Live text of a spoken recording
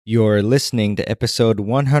You're listening to episode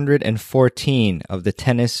 114 of the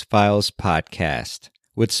Tennis Files podcast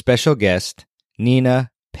with special guest Nina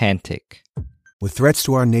Pantic. With threats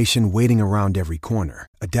to our nation waiting around every corner,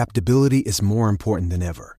 adaptability is more important than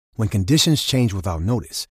ever. When conditions change without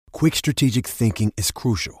notice, quick strategic thinking is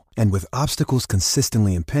crucial. And with obstacles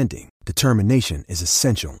consistently impending, determination is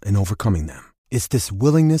essential in overcoming them. It's this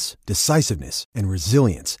willingness, decisiveness, and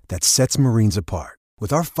resilience that sets Marines apart.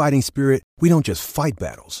 With our fighting spirit, we don't just fight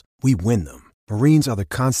battles, we win them. Marines are the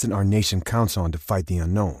constant our nation counts on to fight the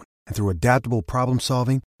unknown. And through adaptable problem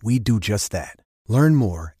solving, we do just that. Learn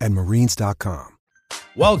more at marines.com.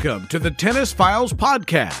 Welcome to the Tennis Files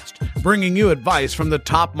podcast, bringing you advice from the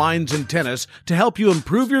top minds in tennis to help you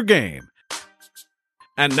improve your game.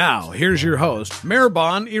 And now, here's your host,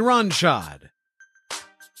 Mehrbon Iranshad.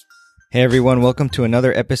 Hey everyone, welcome to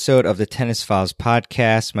another episode of the Tennis Files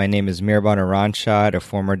podcast. My name is Mehrbon Iranshad, a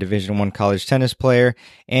former Division I college tennis player,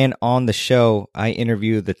 and on the show, I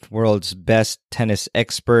interview the world's best tennis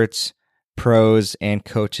experts, pros, and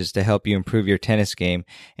coaches to help you improve your tennis game.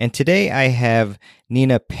 And today I have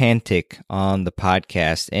Nina Pantic on the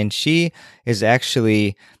podcast, and she is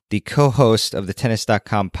actually the co-host of the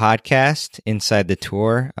Tennis.com podcast, Inside the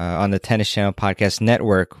Tour, on the Tennis Channel Podcast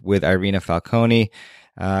Network with Irina Falconi.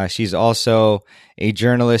 She's also a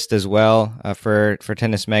journalist as well for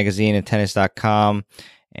Tennis Magazine and Tennis.com,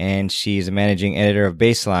 and she's a managing editor of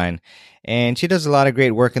Baseline. And she does a lot of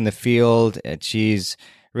great work in the field. She's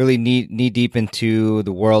really knee-deep into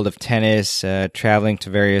the world of tennis, traveling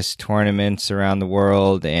to various tournaments around the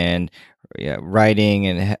world and writing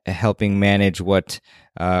and helping manage what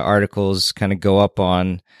articles kind of go up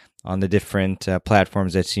on the different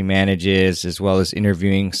platforms that she manages, as well as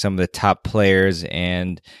interviewing some of the top players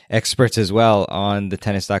and experts as well on the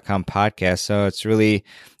Tennis.com podcast. So it's really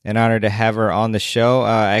an honor to have her on the show.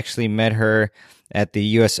 I actually met her at the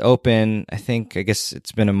U.S. Open. I guess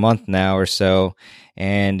it's been a month now or so,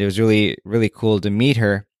 and it was really, really cool to meet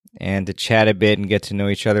her and to chat a bit and get to know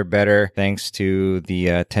each other better, thanks to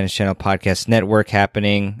the Tennis Channel Podcast Network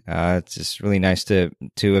happening. It's just really nice to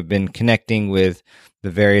have been connecting with the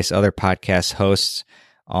various other podcast hosts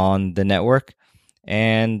on the network.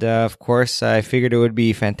 And of course, I figured it would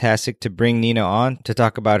be fantastic to bring Nina on to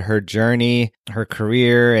talk about her journey, her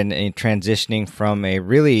career, and transitioning from a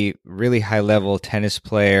really, really high-level tennis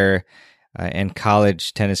player and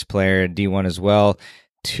college tennis player, D1 as well,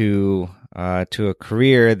 to a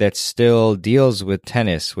career that still deals with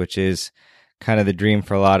tennis, which is kind of the dream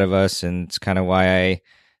for a lot of us, and it's kind of why I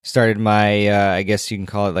started my, I guess you can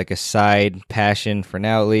call it like a side passion for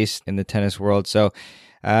now, at least in the tennis world. So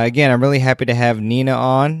again, I'm really happy to have Nina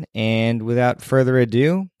on, and without further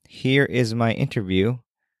ado, here is my interview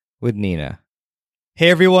with Nina. Hey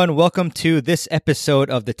everyone, welcome to this episode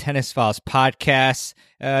of the Tennis Files podcast.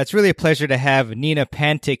 It's really a pleasure to have Nina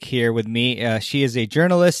Pantic here with me. She is a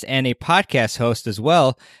journalist and a podcast host as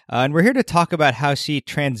well. And we're here to talk about how she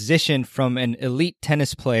transitioned from an elite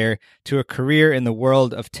tennis player to a career in the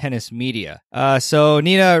world of tennis media. So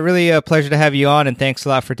Nina, really a pleasure to have you on, and thanks a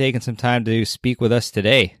lot for taking some time to speak with us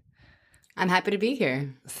today. I'm happy to be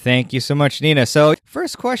here. Thank you so much, Nina. So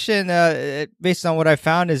first question, based on what I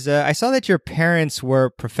found, is I saw that your parents were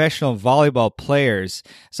professional volleyball players.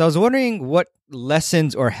 So I was wondering, what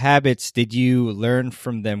lessons or habits did you learn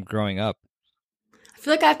from them growing up? I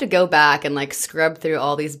feel like I have to go back and scrub through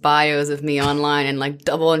all these bios of me online and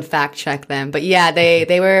double and fact check them. But yeah,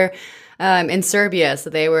 they were in Serbia, so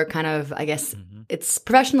they were kind of, I guess, it's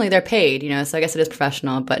professionally, they're paid, so I guess it is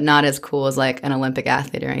professional, but not as cool as an Olympic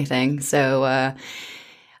athlete or anything. So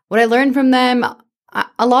what I learned from them,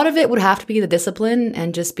 a lot of it would have to be the discipline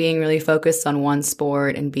and just being really focused on one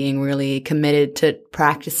sport and being really committed to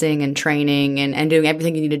practicing and training and doing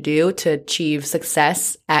everything you need to do to achieve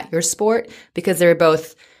success at your sport, because they were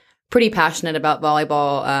both pretty passionate about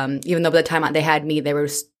volleyball. Even though by the time they had me, they were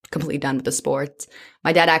completely done with the sport.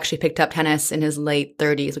 My dad actually picked up tennis in his late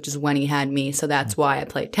 30s, which is when he had me. So that's why I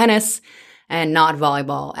played tennis and not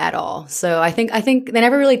volleyball at all. So I think they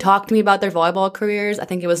never really talked to me about their volleyball careers. I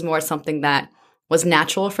think it was more something that was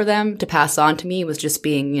natural for them to pass on to me, was just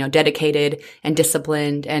being, dedicated and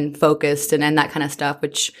disciplined and focused and that kind of stuff,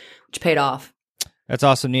 which paid off. That's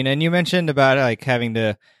awesome, Nina. And you mentioned about having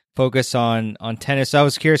to focus on tennis. So I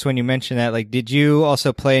was curious when you mentioned that, did you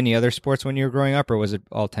also play any other sports when you were growing up, or was it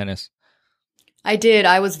all tennis? I did.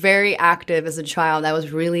 I was very active as a child. I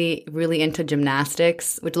was really, really into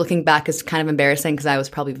gymnastics, which looking back is kind of embarrassing because I was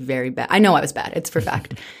probably very bad. I know I was bad. It's for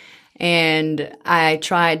fact. And I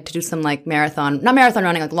tried to do some not marathon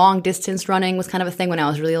running, long distance running was kind of a thing when I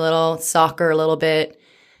was really little, soccer a little bit.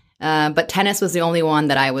 But tennis was the only one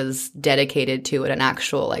that I was dedicated to at an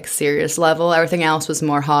actual like serious level. Everything else was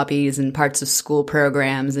more hobbies and parts of school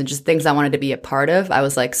programs and just things I wanted to be a part of. I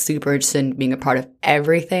was like super interested in being a part of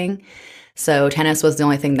everything. So tennis was the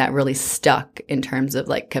only thing that really stuck in terms of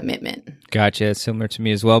like commitment. Gotcha. It's similar to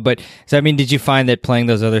me as well. But so, I mean, did you find that playing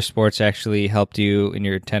those other sports actually helped you in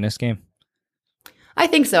your tennis game? I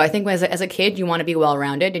think so. I think as a kid, you want to be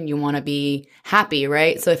well-rounded and you want to be happy,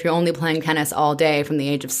 right? So if you're only playing tennis all day from the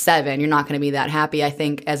age of 7, you're not going to be that happy. I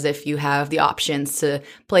think as if you have the options to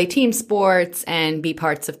play team sports and be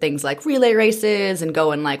parts of things like relay races and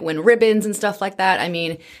go and like win ribbons and stuff like that. I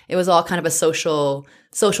mean, it was all kind of a social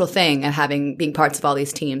thing of being parts of all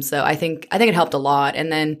these teams. So I think it helped a lot. And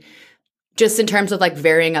then just in terms of like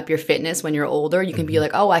varying up your fitness when you're older, you can be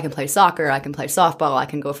like, oh, I can play soccer, I can play softball, I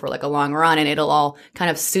can go for like a long run, and it'll all kind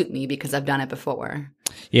of suit me because I've done it before.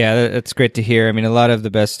 Yeah, that's great to hear. I mean, a lot of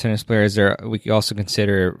the best tennis players we also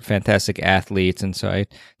consider fantastic athletes, and so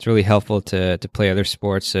it's really helpful to play other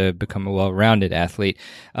sports to become a well-rounded athlete.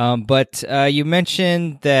 But you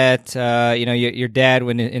mentioned that your dad,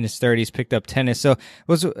 when in his 30s, picked up tennis,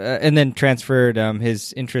 and then transferred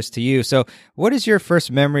his interest to you. So, what is your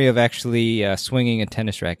first memory of actually swinging a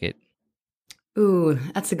tennis racket? Ooh,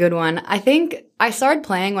 that's a good one. I think I started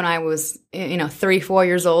playing when I was, 3-4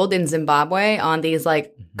 years old in Zimbabwe on these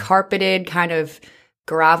like carpeted kind of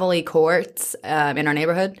gravelly courts in our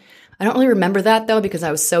neighborhood. I don't really remember that though because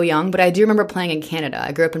I was so young, but I do remember playing in Canada.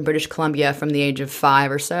 I grew up in British Columbia from the age of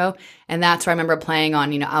 5 or so, and that's where I remember playing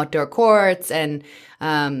on, outdoor courts and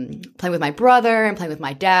playing with my brother and playing with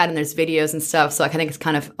my dad, and there's videos and stuff. So I think it's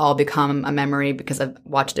kind of all become a memory because I've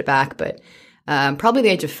watched it back, but probably the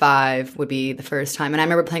age of 5 would be the first time. And I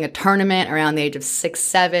remember playing a tournament around the age of 6,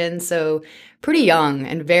 7. So pretty young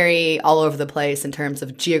and very all over the place in terms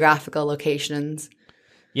of geographical locations.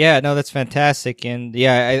 Yeah, no, that's fantastic. And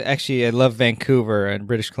yeah, I love Vancouver and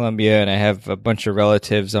British Columbia, and I have a bunch of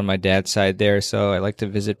relatives on my dad's side there, so I like to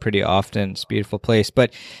visit pretty often. It's a beautiful place.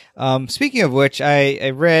 But speaking of which,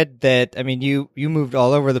 I read that, I mean, you moved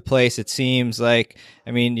all over the place, it seems like.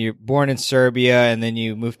 I mean, you're born in Serbia, and then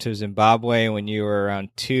you moved to Zimbabwe when you were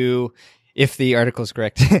around 2. If the article is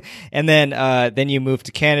correct. And then you moved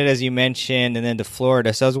to Canada, as you mentioned, and then to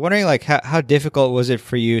Florida. So I was wondering, like, how difficult was it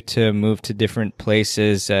for you to move to different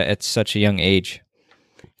places at such a young age?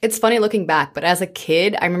 It's funny looking back, but as a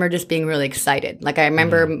kid, I remember just being really excited. Like, I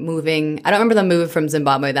remember moving, I don't remember the move from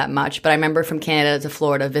Zimbabwe that much, but I remember from Canada to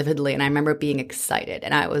Florida vividly, and I remember being excited.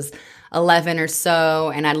 And I was 11 or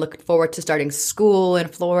so, and I looked forward to starting school in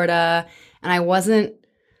Florida, and I wasn't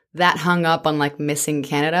that hung up on like missing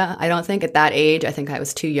Canada. I don't think at that age, I think I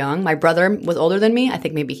was too young. My brother was older than me. I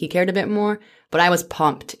think maybe he cared a bit more, but I was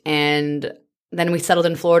pumped. And then we settled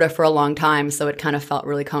in Florida for a long time. So it kind of felt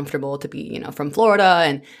really comfortable to be, from Florida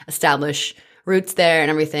and establish roots there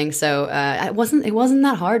and everything. So it wasn't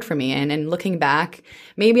that hard for me. And looking back,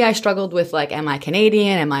 maybe I struggled with like, am I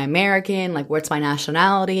Canadian? Am I American? Like, what's my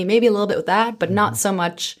nationality? Maybe a little bit with that, but not so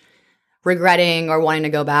much regretting or wanting to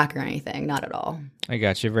go back or anything. Not at all. I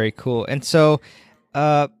got you. Very cool. And so,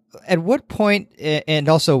 at what point and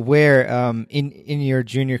also where in your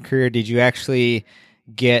junior career did you actually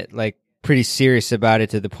get like pretty serious about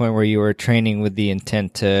it to the point where you were training with the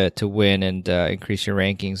intent to win and increase your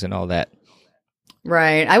rankings and all that?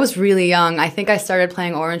 Right. I was really young. I think I started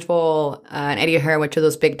playing Orange Bowl and Eddie Herr, which are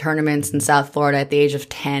those big tournaments in South Florida, at the age of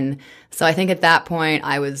 10. So I think at that point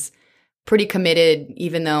I was pretty committed,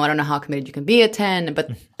 even though I don't know how committed you can be at 10,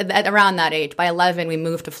 but around that age. By 11, we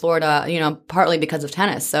moved to Florida, partly because of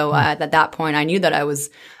tennis. So at that point, I knew that I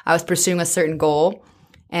was pursuing a certain goal,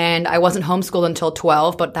 and I wasn't homeschooled until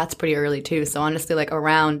 12, but that's pretty early too. So honestly, like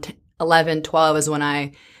around 11, 12 is when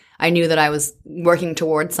I knew that I was working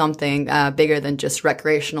towards something bigger than just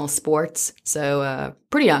recreational sports. So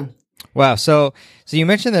pretty young. Wow. So you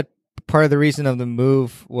mentioned that part of the reason of the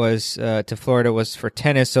move was to Florida was for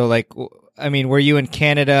tennis. So, like, I mean, were you in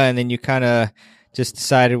Canada and then you kind of just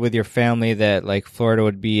decided with your family that like Florida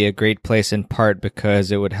would be a great place in part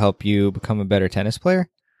because it would help you become a better tennis player?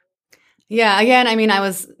 Yeah, again, I mean, I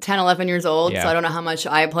was 10, 11 years old, so I don't know how much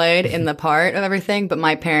I played in the part of everything, but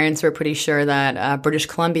my parents were pretty sure that British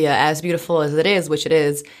Columbia, as beautiful as it is, which it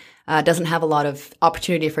is, doesn't have a lot of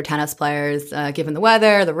opportunity for tennis players, given the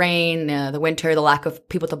weather, the rain, the winter, the lack of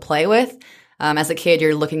people to play with. As a kid,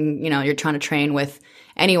 you're looking, you're trying to train with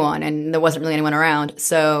anyone, and there wasn't really anyone around.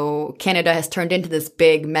 So Canada has turned into this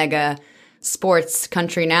big, mega sports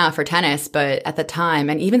country now for tennis, but at the time,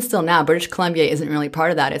 and even still now, British Columbia isn't really part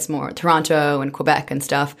of that. It's more Toronto and Quebec and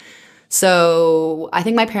stuff. So I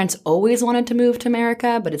think my parents always wanted to move to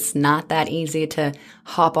America, but it's not that easy to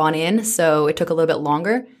hop on in. So it took a little bit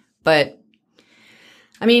longer. But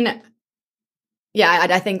I mean, yeah,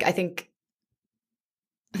 I think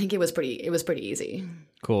it was pretty easy.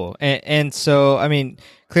 Cool. And so, I mean,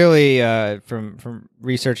 clearly, from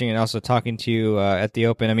researching and also talking to you at the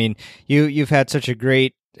Open, I mean, you've had such a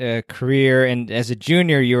great career, and as a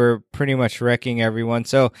junior, you were pretty much wrecking everyone.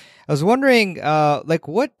 So I was wondering, like,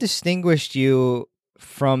 what distinguished you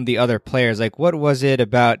from the other players? Like, what was it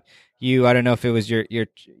about you? I don't know if it was your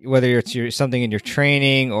whether it's something in your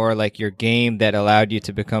training or like your game that allowed you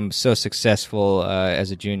to become so successful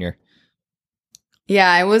as a junior. Yeah,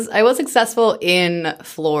 I was successful in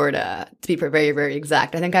Florida, to be very, very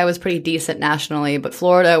exact. I think I was pretty decent nationally, but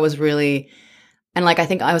Florida was really, and like I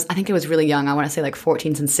think it was really young. I want to say like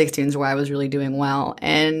 14s and 16s where I was really doing well.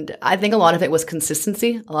 And I think a lot of it was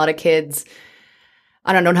consistency. A lot of kids,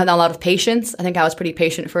 don't have a lot of patience. I think I was pretty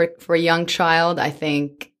patient for a young child. I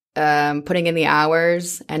think putting in the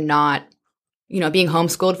hours and not, being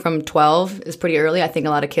homeschooled from 12 is pretty early. I think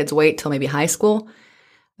a lot of kids wait till maybe high school.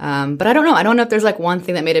 But I don't know. I don't know if there's like one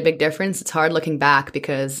thing that made a big difference. It's hard looking back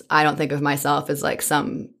because I don't think of myself as like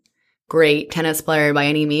some great tennis player by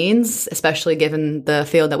any means, especially given the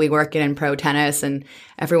field that we work in pro tennis, and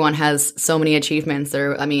everyone has so many achievements that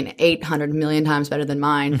are, 800 million times better than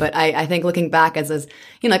mine. But I think looking back as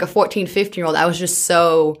like a 14, 15-year-old, I was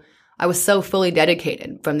so fully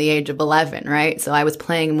dedicated from the age of 11, right? So I was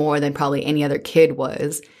playing more than probably any other kid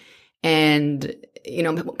was. And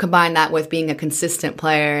combine that with being a consistent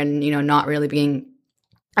player and, not really being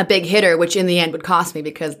a big hitter, which in the end would cost me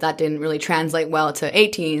because that didn't really translate well to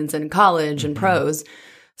 18s and college and pros.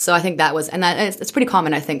 So I think that was, and it's pretty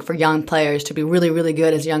common, I think, for young players to be really, really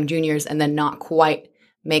good as young juniors and then not quite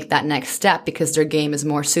make that next step because their game is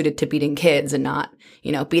more suited to beating kids and not,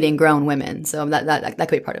 beating grown women. So that could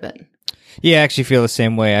be part of it. Yeah, I actually feel the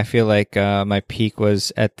same way. I feel like my peak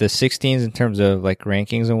was at the 16s in terms of like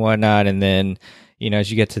rankings and whatnot. And then, as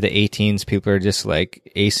you get to the 18s, people are just like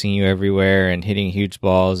acing you everywhere and hitting huge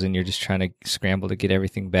balls, and you're just trying to scramble to get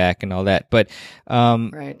everything back and all that. But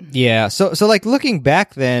right. Yeah, so like looking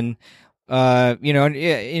back then,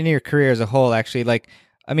 in your career as a whole, actually, like,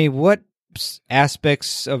 what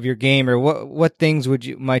aspects of your game or what things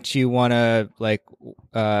might you want to like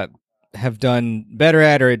have done better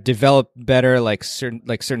at or develop better, like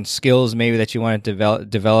certain skills maybe that you want to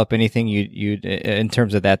develop anything you in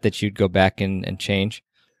terms of that you'd go back and change?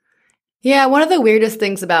 Yeah, one of the weirdest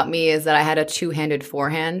things about me is that I had a two-handed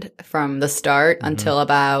forehand from the start until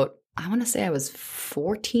about, I want to say I was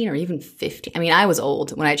 14 or even 15. I was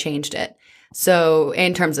old when I changed it. So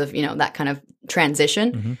in terms of, that kind of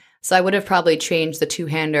transition. So I would have probably changed the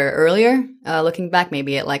two-hander earlier, looking back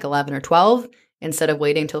maybe at like 11 or 12. Instead of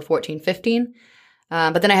waiting till 14, 15.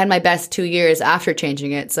 But then I had my best 2 years after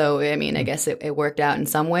changing it. So, I guess it worked out in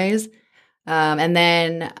some ways. And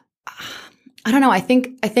then, I don't know, I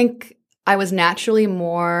think I was naturally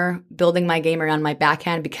more building my game around my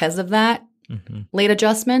backhand because of that late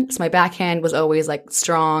adjustment. So my backhand was always like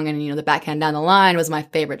strong and, the backhand down the line was my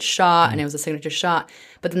favorite shot and it was a signature shot.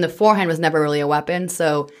 But then the forehand was never really a weapon.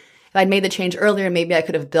 So if I'd made the change earlier, maybe I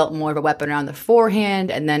could have built more of a weapon around the forehand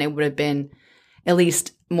and then it would have been at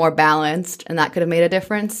least more balanced, and that could have made a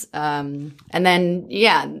difference. And then,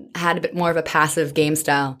 had a bit more of a passive game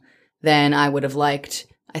style than I would have liked.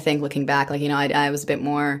 I think looking back, I was a bit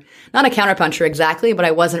more, not a counterpuncher exactly, but I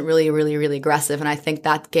wasn't really, really, really aggressive. And I think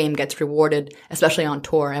that game gets rewarded, especially on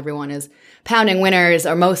tour. Everyone is pounding winners,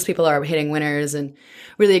 or most people are hitting winners and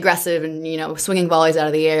really aggressive and, swinging volleys out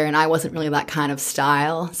of the air. And I wasn't really that kind of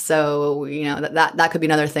style. So, that could be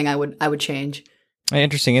another thing I would change.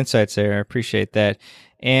 Interesting insights there. I appreciate that.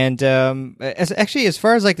 And as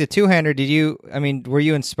far as like the two-hander, were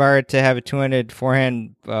you inspired to have a two-handed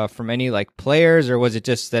forehand from any like players, or was it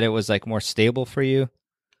just that it was like more stable for you?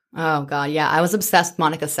 Oh God, yeah, I was obsessed with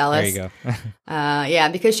Monica Seles. There you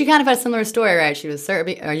go. Because she kind of had a similar story, right? She was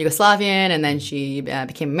Yugoslavian, and then she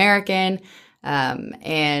became American.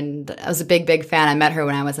 And I was a big fan. I met her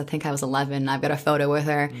when I was 11. I've got a photo with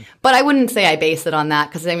her, but I wouldn't say I based it on that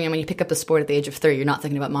because when you pick up the sport at the age of 3, you're not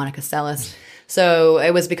thinking about Monica Seles. So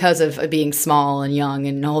it was because of being small and young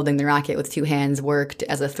and holding the racket with two hands worked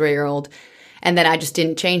as a 3-year-old. And then I just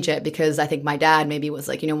didn't change it because I think my dad maybe was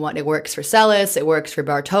like, it works for Seles, it works for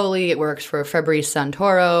Bartoli, it works for Fabrice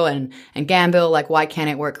Santoro and Gamble. Like, why can't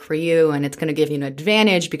it work for you? And it's going to give you an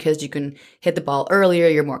advantage because you can hit the ball earlier,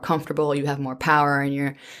 you're more comfortable, you have more power, and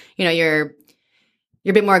you're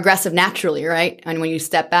a bit more aggressive naturally, right? And when you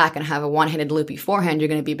step back and have a one-handed loopy forehand, you're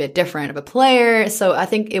going to be a bit different of a player. So I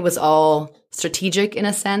think it was all strategic in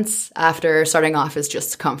a sense after starting off as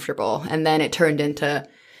just comfortable. And then it turned into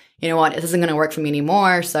you know what, this isn't going to work for me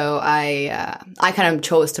anymore. So I kind of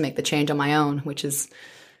chose to make the change on my own, which is,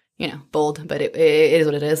 you know, bold, but it is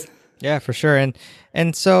what it is. Yeah, for sure.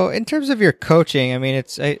 And so in terms of your coaching, I mean,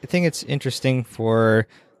 I think it's interesting for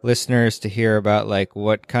listeners to hear about like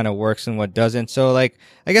what kind of works and what doesn't. So like,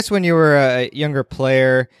 I guess when you were a younger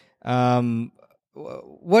player,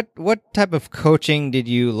 what type of coaching did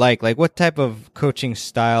you like? Like what type of coaching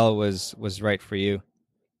style was right for you?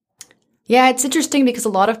 Yeah, it's interesting because a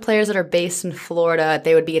lot of players that are based in Florida,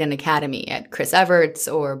 they would be at an academy at Chris Everts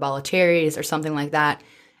or Bollettieri's or something like that.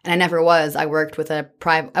 And I never was. I worked with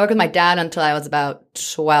my dad until I was about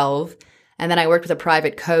 12. And then I worked with a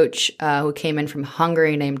private coach who came in from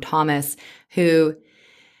Hungary named Thomas, who,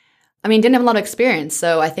 I mean, didn't have a lot of experience.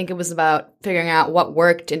 So I think it was about figuring out what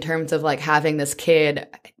worked in terms of like having this kid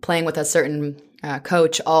playing with a certain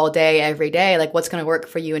coach all day, every day, like what's going to work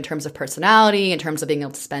for you in terms of personality, in terms of being able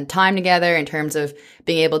to spend time together, in terms of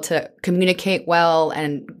being able to communicate well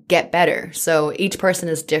and get better. So each person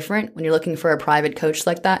is different when you're looking for a private coach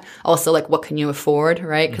like that. Also, like what can you afford,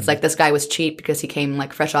 right? Because like this guy was cheap because he came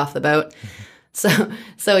like fresh off the boat.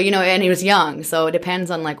 So, you know, and he was young. So it depends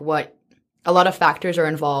on like what, a lot of factors are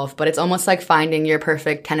involved, but it's almost like finding your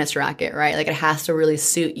perfect tennis racket, right? Like it has to really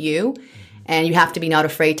suit you. And you have to be not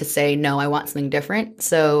afraid to say, no, I want something different.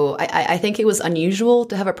 So I think it was unusual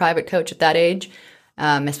to have a private coach at that age,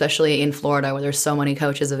 especially in Florida where there's so many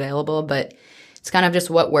coaches available. But it's kind of just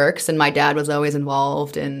what works. And my dad was always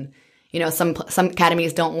involved. And, you know, some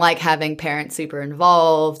academies don't like having parents super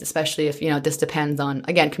involved, especially if, you know, this depends on,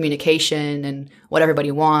 again, communication and what everybody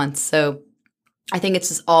wants. So I think it's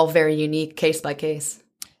just all very unique case by case.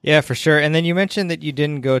 Yeah, for sure. And then you mentioned that you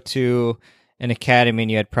didn't go to an academy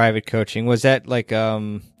and you had private coaching. Was that like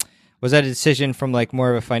was that a decision from like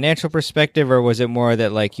more of a financial perspective, or was it more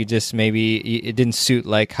that like you just maybe it didn't suit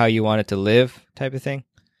like how you wanted to live type of thing?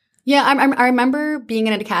 Yeah, I remember being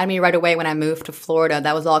in an academy right away when I moved to Florida.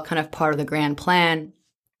 That was all kind of part of the grand plan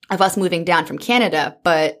of us moving down from Canada,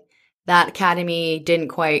 but that academy I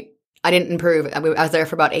didn't improve. I was there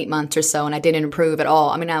for about 8 months or so and I didn't improve at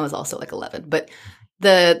all. I mean, I was also like 11, but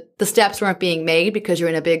the steps weren't being made because you're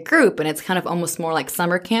in a big group and it's kind of almost more like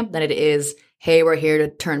summer camp than it is, hey, we're here to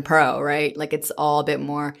turn pro, right? Like it's all a bit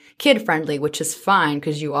more kid friendly, which is fine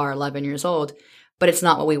because you are 11 years old, but it's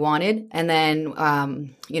not what we wanted. And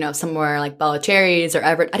then, you know, somewhere like Bollettieri's or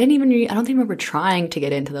Everett, I don't think remember trying to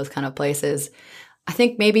get into those kind of places. I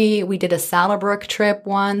think maybe we did a Salabrook trip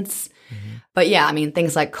once. But yeah, I mean,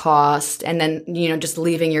 things like cost and then, you know, just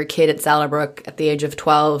leaving your kid at Salabrook at the age of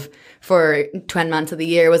 12 for 10 months of the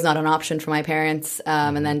year was not an option for my parents.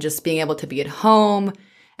 And then just being able to be at home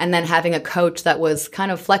and then having a coach that was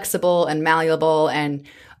kind of flexible and malleable and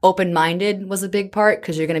open-minded was a big part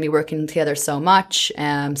because you're going to be working together so much.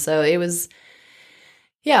 So it was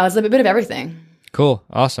a bit of everything. Cool.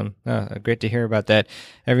 Awesome. Great to hear about that.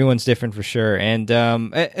 Everyone's different for sure. And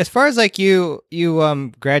as far as like you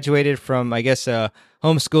graduated from, I guess,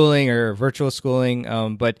 homeschooling or virtual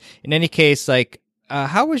schooling, but in any case, like,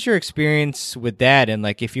 how was your experience with that? And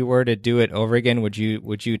like, if you were to do it over again, would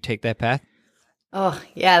you take that path? Oh,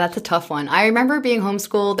 yeah, that's a tough one. I remember being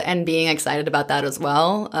homeschooled and being excited about that as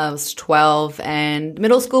well. I was 12 and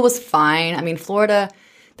middle school was fine. I mean, Florida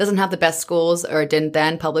doesn't have the best schools, or it didn't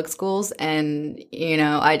then, public schools. And, you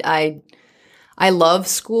know, I love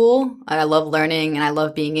school. I love learning and I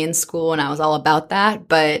love being in school and I was all about that.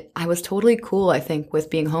 But I was totally cool, I think, with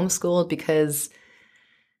being homeschooled because,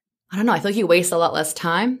 I don't know, I feel like you waste a lot less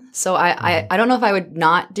time. So I don't know if I would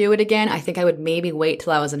not do it again. I think I would maybe wait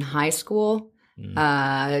till I was in high school.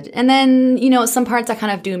 And then, you know, some parts I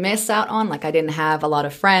kind of do miss out on. Like I didn't have a lot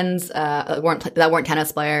of friends that weren't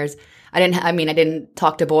tennis players. I didn't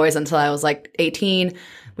talk to boys until I was like 18,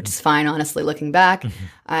 which is fine, honestly, looking back.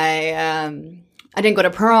 I didn't go to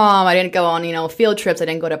prom. I didn't go on, you know, field trips. I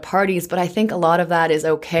didn't go to parties. But I think a lot of that is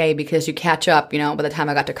okay because you catch up, you know, by the time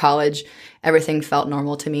I got to college, everything felt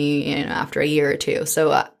normal to me, you know, after a year or two.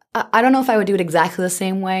 So I don't know if I would do it exactly the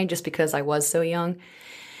same way just because I was so young.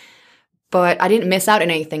 But I didn't miss out on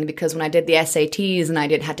anything because when I did the SATs and I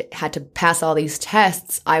had to pass all these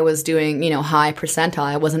tests, I was doing, you know, high percentile.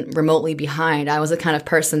 I wasn't remotely behind. I was the kind of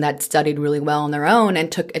person that studied really well on their own and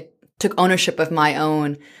took ownership of my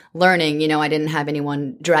own learning. You know, I didn't have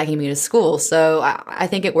anyone dragging me to school. So I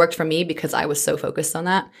think it worked for me because I was so focused on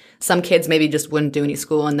that. Some kids maybe just wouldn't do any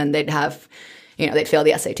school and then they'd have, you know, they'd fail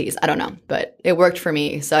the SATs. I don't know, but it worked for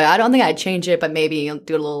me. So I don't think I'd change it, but maybe I'll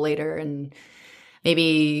do it a little later and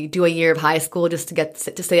maybe do a year of high school just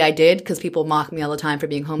to say I did, because people mock me all the time for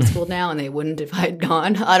being homeschooled now, and they wouldn't if I had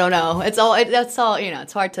gone. I don't know. That's all. You know,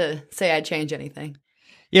 it's hard to say I'd change anything.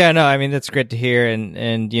 Yeah, no, I mean, that's great to hear.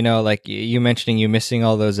 And, like you mentioning you missing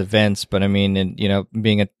all those events, but I mean, and,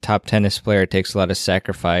 being a top tennis player takes a lot of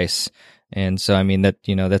sacrifice. And so, I mean,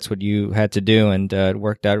 that's what you had to do, and it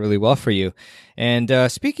worked out really well for you. And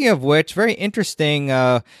speaking of which, very interesting,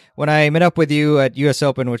 when I met up with you at US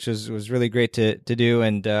Open, which was really great to do,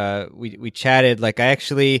 and we chatted, like I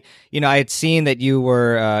actually, I had seen that you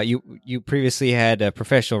were, you previously had a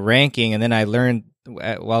professional ranking, and then I learned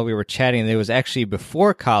while we were chatting that it was actually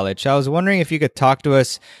before college. So I was wondering if you could talk to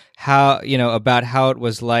us about how it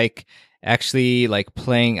was like actually like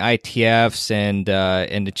playing ITFs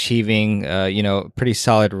and achieving pretty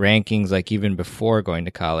solid rankings like even before going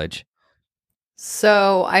to college.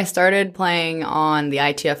 So I started playing on the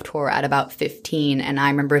ITF tour at about 15, and I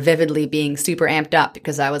remember vividly being super amped up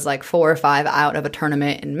because I was like 4 or 5 out of a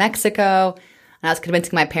tournament in Mexico, and I was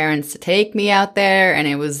convincing my parents to take me out there, and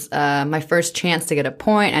it was my first chance to get a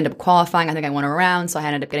point. I ended up qualifying. I think I won a round, so I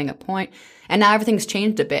ended up getting a point. And now everything's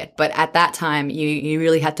changed a bit, but at that time, you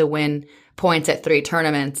really had to win points at 3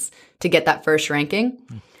 tournaments to get that first ranking.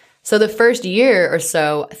 So the first year or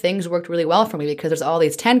so, things worked really well for me because there's all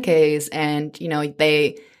these 10Ks, and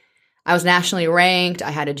I was nationally ranked.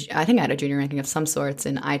 I think I had a junior ranking of some sorts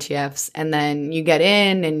in ITFs, and then you get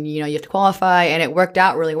in, and you have to qualify, and it worked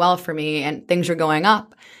out really well for me, and things were going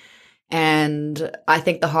up. And I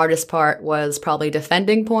think the hardest part was probably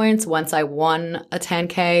defending points. Once I won a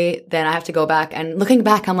 10K, then I have to go back, and looking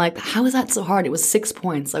back, I'm like, how is that so hard? It was 6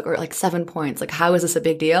 points, or 7 points. Like, how is this a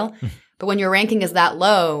big deal? But when your ranking is that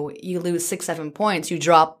low, you lose 6, 7 points, you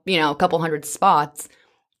drop, a couple hundred spots.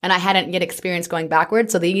 And I hadn't yet experienced going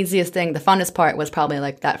backwards. So the easiest thing, the funnest part was probably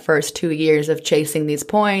like that first 2 years of chasing these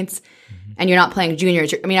points. And you're not playing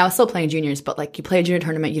juniors. I was still playing juniors, but like you play a junior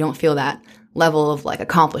tournament, you don't feel that level of like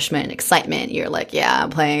accomplishment and excitement. You're like, yeah, I'm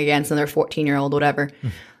playing against another 14-year-old, whatever.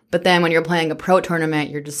 But then when you're playing a pro tournament,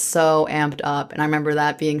 you're just so amped up. And I remember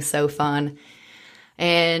that being so fun.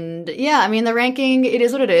 And yeah, the ranking, it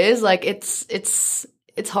is what it is. Like it's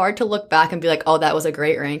hard to look back and be like, oh, that was a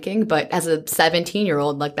great ranking. But as a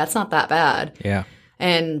 17-year-old, like that's not that bad. Yeah.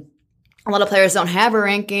 And a lot of players don't have a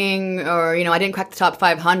ranking, or, I didn't crack the top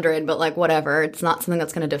 500, but like whatever. It's not something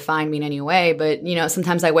that's going to define me in any way. But,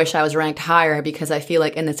 sometimes I wish I was ranked higher, because I feel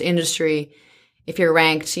like in this industry, if you're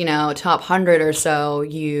ranked, top 100 or so,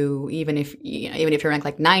 even if you're ranked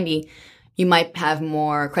like 90, you might have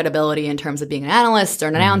more credibility in terms of being an analyst or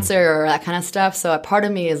an announcer or that kind of stuff. So a part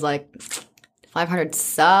of me is like, 500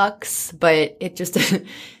 sucks, but it just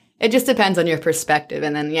depends on your perspective.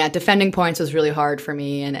 And then, yeah, defending points was really hard for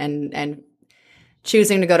me, and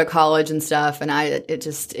choosing to go to college and stuff. And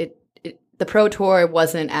the pro tour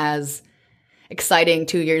wasn't as exciting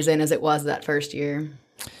 2 years in as it was that first year.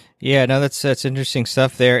 Yeah, no, that's interesting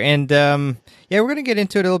stuff there. And yeah, we're going to get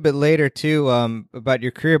into it a little bit later too, about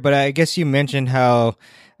your career, but I guess you mentioned how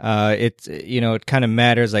it kind of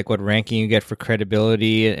matters like what ranking you get for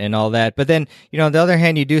credibility and all that. But then, on the other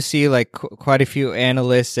hand, you do see like quite a few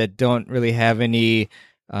analysts that don't really have any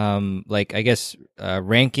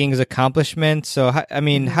rankings accomplishments. So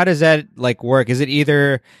how does that like work? Is it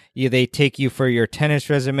either they take you for your tennis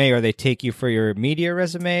resume, or they take you for your media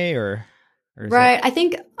resume, or right. I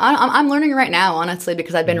think I'm learning right now, honestly,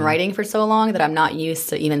 because I've been writing for so long that I'm not used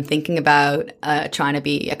to even thinking about trying to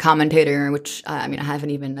be a commentator, which I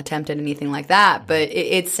haven't even attempted anything like that. But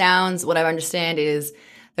it sounds, what I understand is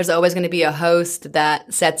there's always going to be a host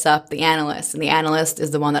that sets up the analyst, and the analyst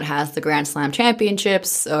is the one that has the Grand Slam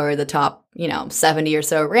championships or the top, 70 or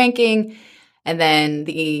so ranking. And then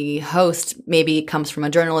the host maybe comes from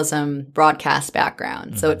a journalism broadcast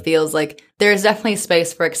background. So it feels like there's definitely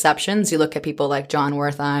space for exceptions. You look at people like John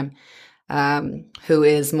Wertheim, who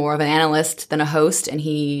is more of an analyst than a host, and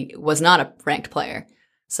he was not a ranked player.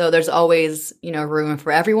 So there's always, room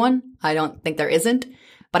for everyone. I don't think there isn't.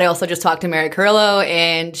 But I also just talked to Mary Curlow,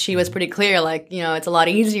 and she was pretty clear, like, it's a lot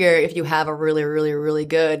easier if you have a really, really, really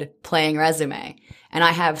good playing resume. And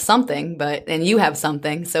I have something, and you have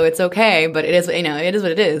something, so it's okay. But it is, it is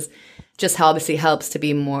what it is. Just obviously helps to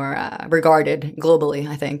be more regarded globally,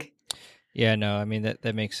 I think. Yeah, no,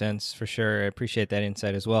 that makes sense for sure. I appreciate that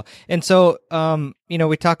insight as well. And so,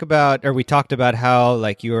 we talked about how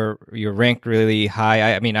like you're ranked really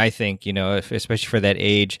high. I think, especially for that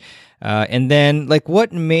age. And then like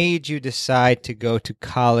what made you decide to go to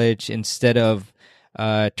college instead of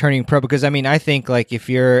turning pro? Because I think like if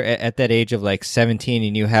you're at that age of like 17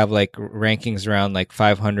 and you have like rankings around like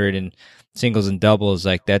 500 in singles and doubles,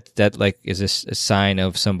 like that like is a sign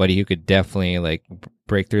of somebody who could definitely like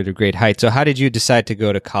break through to great heights. So how did you decide to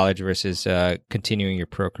go to college versus continuing your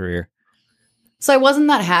pro career? So I wasn't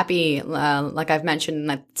that happy, like I've mentioned, in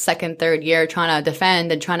that second, third year, trying to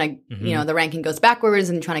defend and trying to, the ranking goes backwards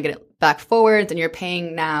and trying to get it back forwards. And you're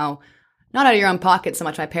paying now, not out of your own pocket so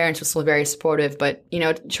much. My parents were still very supportive, but,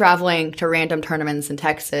 traveling to random tournaments in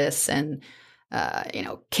Texas and,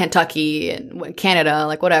 Kentucky and Canada,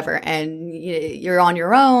 like whatever. And you're on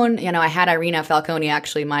your own. I had Irina Falconi,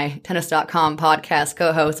 actually, my tennis.com podcast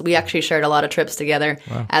co-host. We actually shared a lot of trips together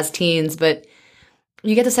as teens, but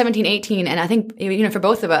you get to 17, 18, and I think, for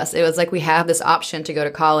both of us, it was like we have this option to go to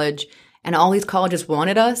college, and all these colleges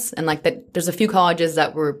wanted us, and there's a few colleges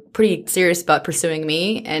that were pretty serious about pursuing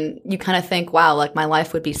me, and you kind of think, wow, like my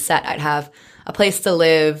life would be set. I'd have a place to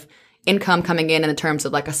live, income coming in the terms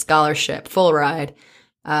of like a scholarship, full ride.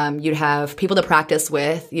 You'd have people to practice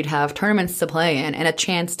with, you'd have tournaments to play in, and a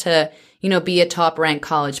chance to, be a top-ranked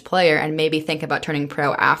college player and maybe think about turning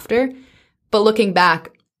pro after. But looking back,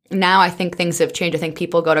 now I think things have changed. I think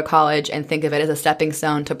people go to college and think of it as a stepping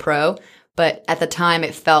stone to pro. But at the time,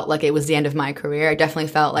 it felt like it was the end of my career. I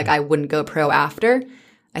definitely felt like I wouldn't go pro after.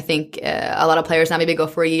 I think a lot of players now maybe go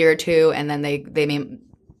for a year or two, and then they may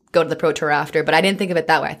go to the pro tour after. But I didn't think of it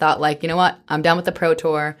that way. I thought, like, you know what? I'm done with the pro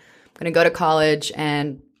tour. I'm going to go to college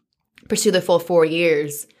and pursue the full 4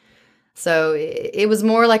 years. So it was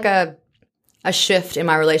more like a shift in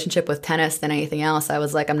my relationship with tennis than anything else. I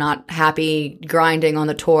was like, I'm not happy grinding on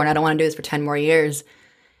the tour, and I don't want to do this for 10 more years.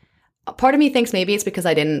 Part of me thinks maybe it's because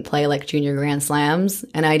I didn't play like junior Grand Slams,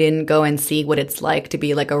 and I didn't go and see what it's like to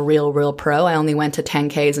be like a real pro. I only went to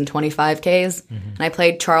 10Ks and 25Ks, and I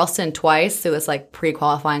played Charleston twice. It was like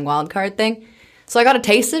pre-qualifying wildcard thing. So I got a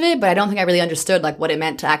taste of it, but I don't think I really understood like what it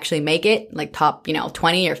meant to actually make it, like top,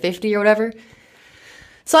 20 or 50 or whatever.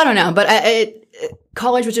 So I don't know, but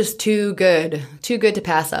college was just too good to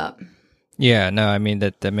pass up. Yeah, no, I mean,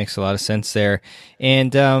 that makes a lot of sense there.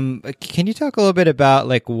 And can you talk a little bit about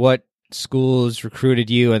like what schools recruited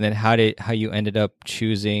you, and then how you ended up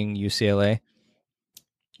choosing UCLA?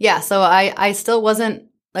 Yeah, so I still wasn't,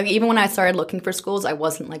 like, even when I started looking for schools, I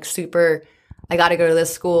wasn't like super, I got to go to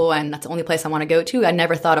this school and that's the only place I want to go to. I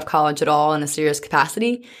never thought of college at all in a serious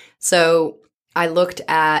capacity. So I looked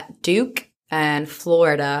at Duke and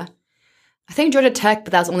Florida. I think Georgia Tech,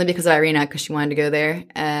 but that was only because of Irina, because she wanted to go there.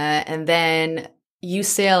 And then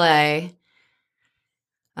UCLA.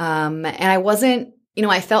 And I wasn't,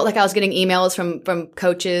 I felt like I was getting emails from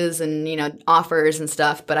coaches and, offers and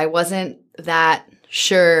stuff, but I wasn't that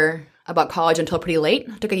sure about college until pretty late.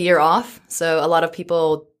 I took a year off. So a lot of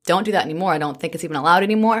people don't do that anymore. I don't think it's even allowed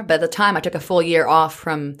anymore. But at the time, I took a full year off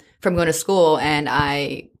from going to school, and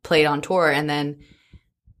I played on tour, and then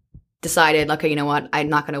decided, okay, you know what? I'm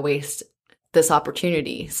not going to waste this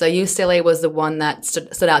opportunity. So UCLA was the one that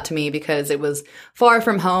stood out to me because it was far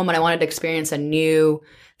from home, and I wanted to experience a new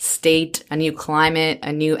state, a new climate,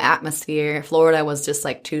 a new atmosphere. Florida was just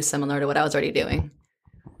like too similar to what I was already doing.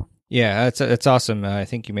 Yeah, that's awesome. I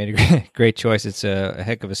think you made a great choice. It's a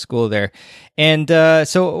heck of a school there. And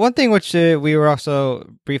so one thing which we were also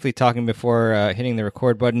briefly talking before hitting the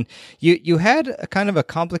record button, you had a kind of a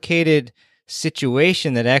complicated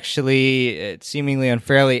situation that actually seemingly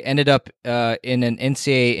unfairly ended up in an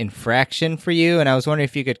NCAA infraction for you. And I was wondering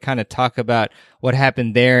if you could kind of talk about what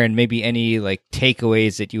happened there and maybe any like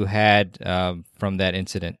takeaways that you had from that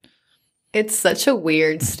incident. It's such a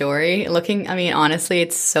weird story. Honestly,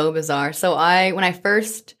 it's so bizarre. So when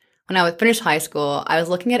I finished high school, I was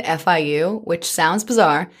looking at FIU, which sounds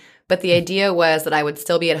bizarre, but the idea was that I would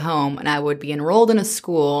still be at home and I would be enrolled in a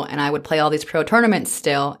school and I would play all these pro tournaments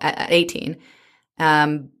still at 18.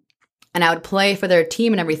 And I would play for their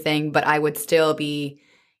team and everything, but I would still be,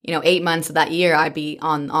 8 months of that year, I'd be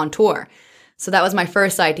on tour. So that was my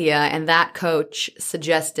first idea, and that coach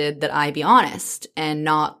suggested that I be honest and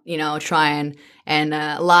not, try and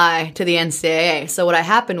lie to the NCAA. So what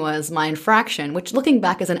happened was my infraction, which looking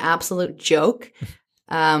back is an absolute joke,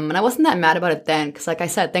 and I wasn't that mad about it then because, like I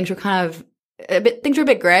said, things were a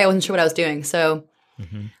bit gray. I wasn't sure what I was doing. So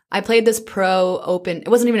I played this pro open. It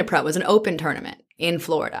wasn't even a pro. It was an open tournament in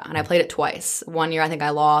Florida, and I played it twice. One year I think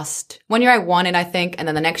I lost. One year I won it, I think, and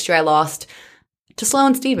then the next year I lost to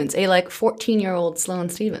Sloane Stevens, a 14-year-old Sloane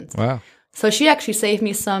Stevens. Wow. So she actually saved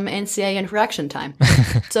me some NCAA infraction time.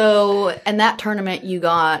 So in that tournament, you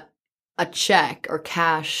got a check or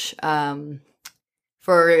cash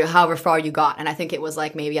for however far you got. And I think it was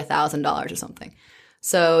like maybe $1,000 or something.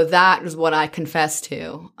 So that was what I confessed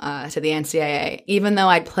to the NCAA. Even though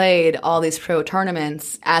I'd played all these pro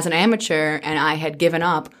tournaments as an amateur and I had given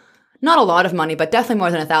up not a lot of money, but definitely more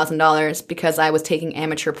than $1,000 because I was taking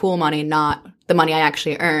amateur pool money, not the money I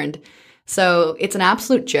actually earned. So it's an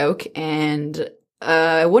absolute joke, and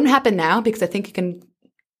it wouldn't happen now because I think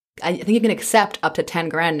I think you can accept up to 10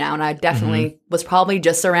 grand now. And I definitely was probably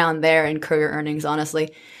just around there in career earnings,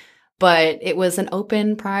 honestly. But it was an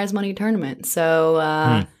open prize money tournament.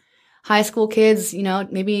 So high school kids,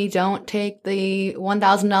 maybe don't take the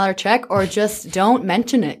 $1,000 check or just don't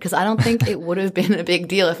mention it, because I don't think it would have been a big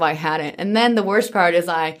deal if I hadn't. And then the worst part is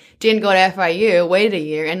I didn't go to FIU, waited a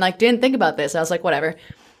year, and didn't think about this. I was like, whatever.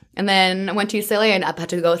 And then I went to UCLA and I had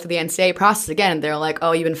to go through the NCAA process again. They're like,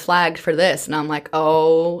 oh, you've been flagged for this. And I'm like,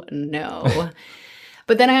 oh, no.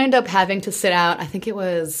 But then I ended up having to sit out, I think it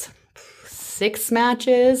was 6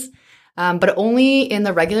 matches. But only in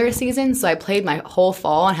the regular season. So I played my whole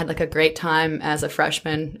fall and had a great time as a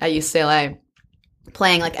freshman at UCLA,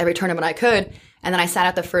 playing every tournament I could. And then I sat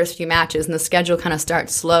out the first few matches, and the schedule kind of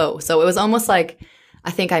starts slow. So it was almost like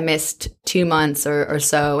I think I missed 2 months or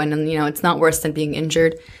so. And then, it's not worse than being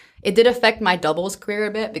injured. It did affect my doubles career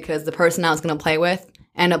a bit, because the person I was going to play with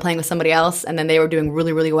ended up playing with somebody else, and then they were doing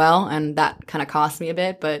really, really well. And that kind of cost me a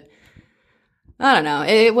bit. But I don't know.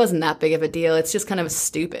 It wasn't that big of a deal. It's just kind of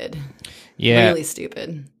stupid. Yeah. Really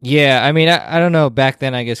stupid. Yeah. I mean, I don't know. Back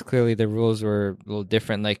then, I guess clearly the rules were a little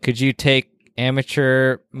different. Could you take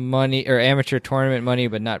amateur money or amateur tournament money,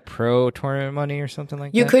 but not pro tournament money or something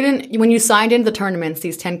like that? You couldn't, when you signed into the tournaments,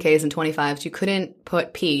 these 10Ks and 25s, you couldn't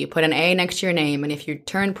put P. You put an A next to your name. And if you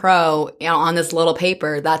turned pro on this little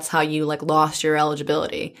paper, that's how you lost your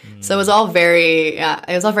eligibility. So it was all very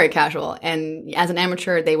casual. And as an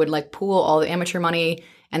amateur, they would pool all the amateur money.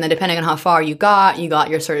 And then depending on how far you got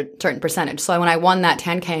your certain percentage. So when I won that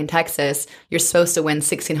 10K in Texas, you're supposed to win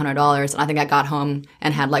 $1,600. And I think I got home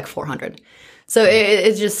and had $400. So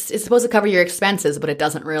it's supposed to cover your expenses, but it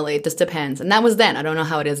doesn't really. It just depends. And that was then. I don't know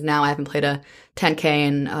how it is now. I haven't played a 10K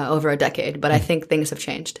in over a decade, but I think things have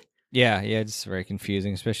changed. Yeah, it's very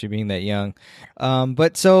confusing, especially being that young.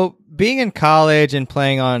 But so being in college and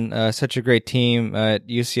playing on such a great team at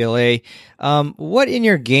UCLA, what in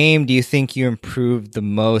your game do you think you improved the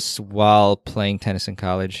most while playing tennis in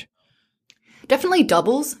college? Definitely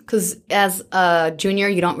doubles, because as a junior,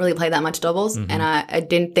 you don't really play that much doubles, and I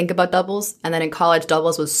didn't think about doubles. And then in college,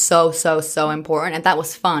 doubles was so, so, so important, and that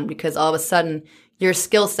was fun, because all of a sudden, your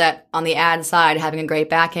skill set on the ad side, having a great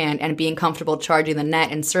backhand and being comfortable charging the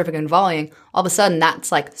net and serving and volleying, all of a sudden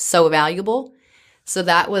that's so valuable. So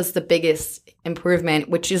that was the biggest improvement,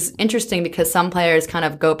 which is interesting because some players kind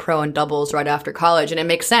of go pro in doubles right after college. And it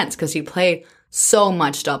makes sense because you play so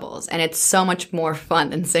much doubles and it's so much more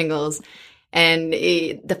fun than singles. And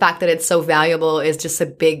the fact that it's so valuable is just a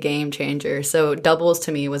big game changer. So doubles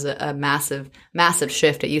to me was a massive, massive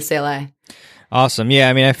shift at UCLA. Awesome. Yeah,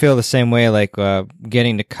 I mean, I feel the same way,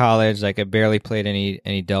 getting to college, I barely played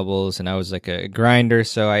any doubles, and I was a grinder,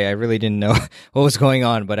 so I really didn't know what was going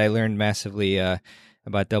on, but I learned massively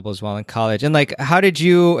about doubles while in college. And how did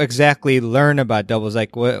you exactly learn about doubles?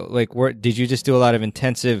 What did you just do a lot of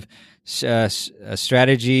intensive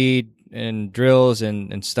strategy and drills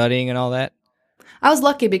and studying and all that? I was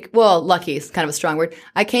lucky. Lucky is kind of a strong word.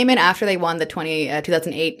 I came in after they won the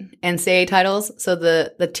 2008 NCAA titles. So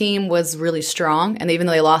the team was really strong. And even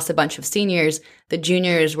though they lost a bunch of seniors, the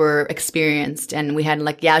juniors were experienced. And we had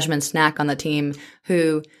Yasmin Snack on the team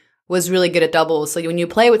who was really good at doubles. So when you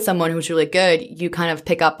play with someone who's really good, you kind of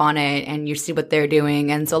pick up on it and you see what they're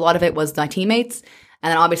doing. And so a lot of it was my teammates.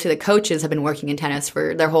 And then obviously the coaches have been working in tennis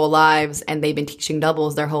for their whole lives and they've been teaching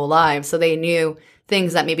doubles their whole lives. So they knew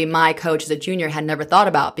things that maybe my coach as a junior had never thought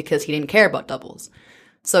about because he didn't care about doubles.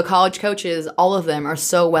 So college coaches, all of them are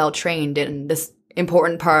so well trained in this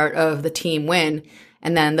important part of the team win.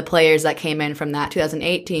 And then the players that came in from that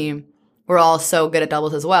 2008 team were all so good at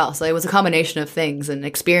doubles as well. So it was a combination of things and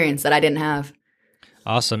experience that I didn't have.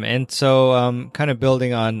 Awesome. And so kind of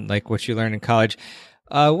building on what you learned in college,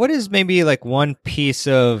 what is maybe one piece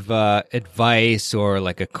of advice or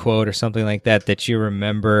a quote or something like that you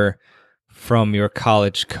remember from your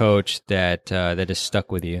college coach that has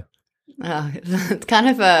stuck with you? It's kind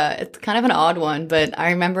of an odd one, but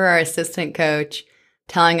I remember our assistant coach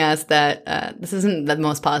telling us that this isn't the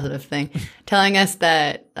most positive thing, telling us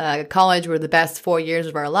that college were the best 4 years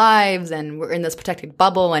of our lives, and we're in this protected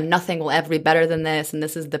bubble, and nothing will ever be better than this, and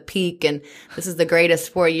this is the peak, and this is the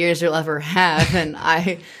greatest 4 years you'll ever have. And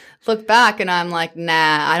I look back and I'm like,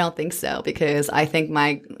 nah, I don't think so, because I think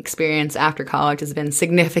my experience after college has been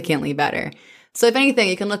significantly better. So if anything,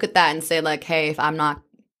 you can look at that and say hey, if I'm not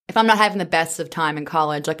having the best of time in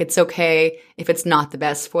college, it's okay if it's not the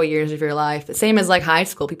best 4 years of your life. The same as high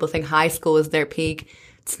school. People think high school is their peak.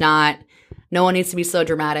 It's not. No one needs to be so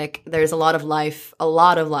dramatic. There's a lot of life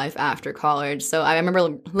after college. So I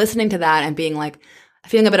remember listening to that and being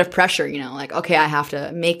feeling a bit of pressure, okay, I have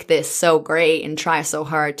to make this so great and try so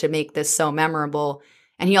hard to make this so memorable.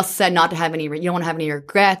 And he also said not to have any, you don't want to have any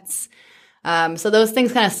regrets. So those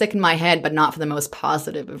things kind of stick in my head, but not for the most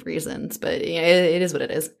positive of reasons. But you know, it is what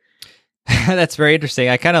it is. That's very interesting.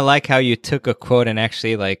 I kind of like how you took a quote and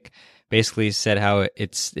actually like basically said how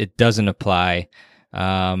it doesn't apply.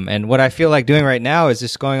 And what I feel like doing right now is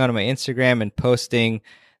just going onto my Instagram and posting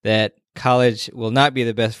that college will not be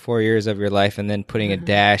the best 4 years of your life, and then putting a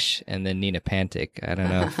dash and then Nina Pantic. I don't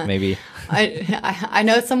know if maybe I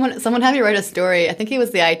know someone had me write a story. I think it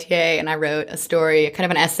was the ITA, and I wrote a story, kind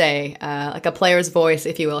of an essay, like a player's voice,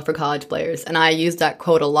 if you will, for college players. And I used that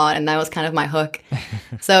quote a lot, and that was kind of my hook.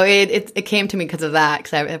 So it came to me because of that,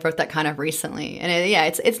 because I wrote that kind of recently. And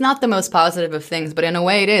it's not the most positive of things, but in a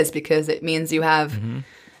way it is, because it means you have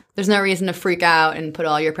there's no reason to freak out and put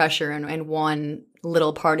all your pressure in one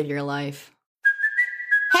little part of your life.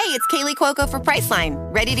 Hey, it's Kaylee Cuoco for Priceline.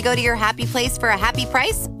 Ready to go to your happy place for a happy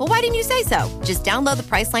price? Well, why didn't you say so? Just download the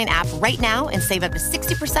Priceline app right now and save up to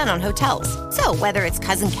 60% on hotels. So whether it's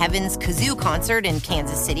Cousin Kevin's Kazoo Concert in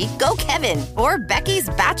Kansas City, go Kevin, or Becky's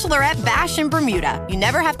Bachelorette Bash in Bermuda, you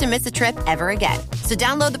never have to miss a trip ever again. So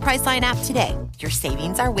download the Priceline app today. Your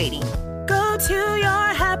savings are waiting. Go to your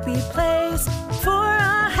happy place for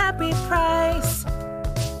a happy price.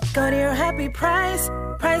 Go to your happy price,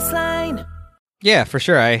 Priceline. Yeah, for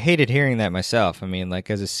sure. I hated hearing that myself. I mean, like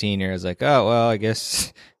as a senior, I was like, oh, well, I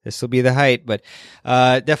guess this will be the height, but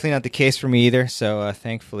definitely not the case for me either. So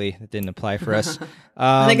thankfully it didn't apply for us.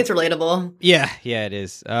 I think it's relatable. Yeah, it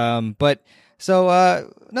is. But so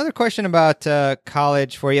another question about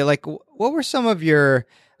college for you. Like, what were some of your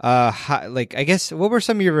what were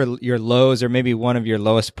some of your lows, or maybe one of your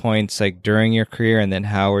lowest points like during your career, and then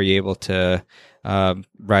how were you able to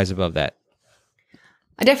rise above that?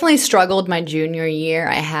 I definitely struggled my junior year.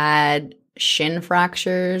 I had shin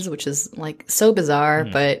fractures, which is like so bizarre,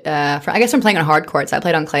 but I guess from playing on hard courts, I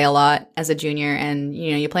played on clay a lot as a junior, and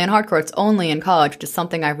you know, you play on hard courts only in college, which is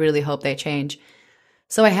something I really hope they change.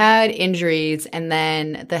 So I had injuries, and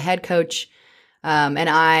then the head coach and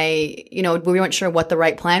I, you know, we weren't sure what the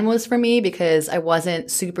right plan was for me, because I wasn't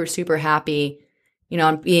super, super happy, you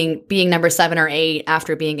know, being number 7 or 8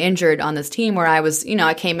 after being injured on this team, where I was, you know,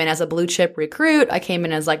 I came in as a blue chip recruit. I came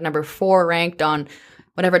in as like number 4 ranked on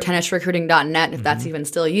whatever tennisrecruiting.net, if that's even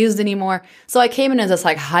still used anymore. So I came in as this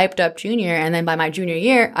like hyped up junior. And then by my junior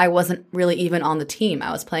year, I wasn't really even on the team.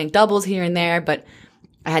 I was playing doubles here and there, but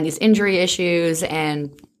I had these injury issues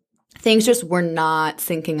and things just were not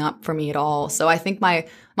syncing up for me at all. So I think my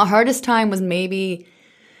hardest time was maybe,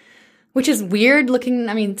 which is weird looking,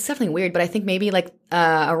 I mean, it's definitely weird, but I think maybe like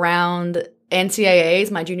around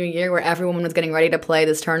NCAAs my junior year, where everyone was getting ready to play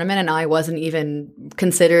this tournament and I wasn't even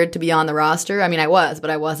considered to be on the roster. I mean, I was, but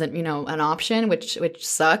I wasn't, you know, an option, which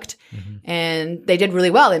sucked. And they did really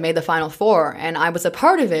well. They made the Final Four, and I was a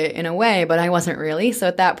part of it in a way, but I wasn't really. So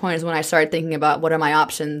at that point is when I started thinking about what are my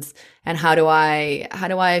options and how do I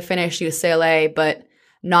finish UCLA but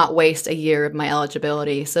not waste a year of my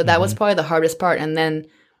eligibility. So that was probably the hardest part. And then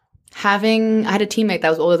I had a teammate that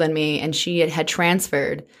was older than me, and she had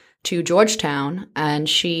transferred to Georgetown, and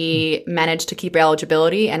she managed to keep her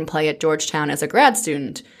eligibility and play at Georgetown as a grad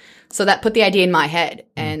student. So that put the idea in my head.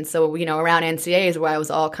 And so, you know, around NCAAs where I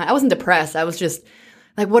was I wasn't depressed. I was just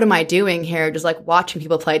like, what am I doing here? Just like watching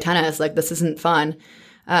people play tennis. Like, this isn't fun.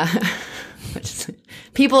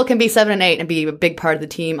 People can be 7 and 8 and be a big part of the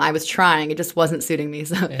team. I was trying. It just wasn't suiting me.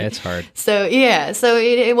 So yeah, it's hard. So yeah, so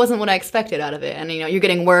it wasn't what I expected out of it. And, you know, you're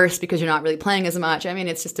getting worse because you're not really playing as much. I mean,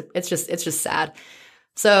 it's just sad.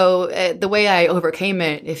 So the way I overcame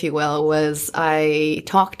it, if you will, was I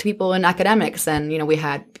talked to people in academics, and, you know, we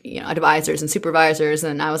had, you know, advisors and supervisors,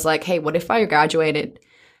 and I was like, hey, what if I graduated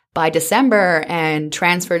by December and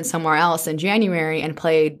transferred somewhere else in January and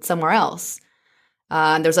played somewhere else?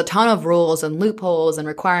 There's a ton of rules and loopholes and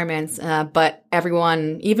requirements, but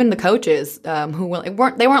everyone, even the coaches, who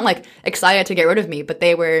weren't like excited to get rid of me, but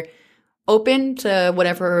they were open to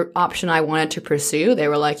whatever option I wanted to pursue. They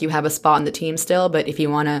were like, you have a spot in the team still, but if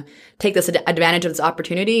you want to take this advantage of this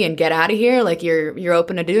opportunity and get out of here, like you're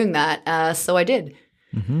open to doing that. So I did.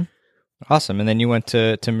 Awesome. And then you went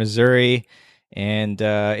to Missouri, and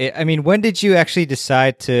I mean, when did you actually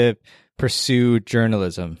decide to pursue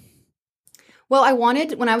journalism? Well,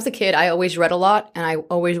 when I was a kid, I always read a lot, and I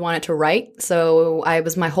always wanted to write. So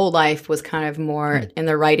my whole life was kind of more in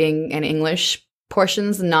the writing and English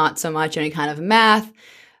portions, not so much any kind of math,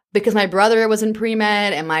 because my brother was in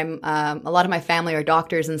pre-med, and a lot of my family are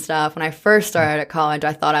doctors and stuff. When I first started at college,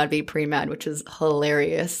 I thought I'd be pre-med, which is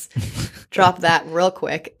hilarious. Drop that real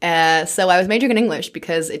quick. So I was majoring in English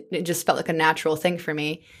because it just felt like a natural thing for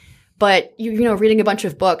me. But you know, reading a bunch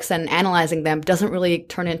of books and analyzing them doesn't really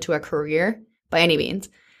turn into a career by any means.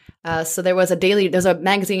 So there's a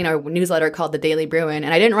magazine or newsletter called the Daily Bruin,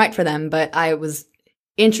 and I didn't write for them, but I was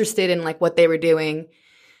interested in like what they were doing.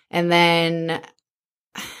 And then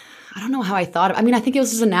I don't know how I thought I think it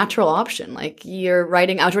was just a natural option. Like I was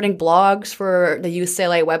writing blogs for the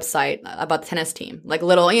UCLA website about the tennis team, like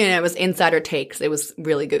little, it was insider takes. It was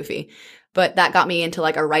really goofy, but that got me into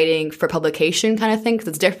like a writing for publication kind of thing. Cause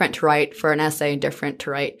it's different to write for an essay, different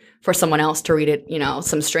to write for someone else to read it,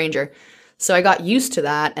 some stranger. So I got used to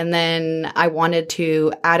that. And then I wanted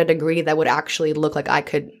to add a degree that would actually look like I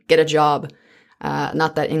could get a job.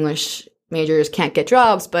 Not that English majors can't get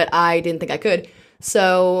jobs, but I didn't think I could.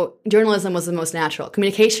 So journalism was the most natural.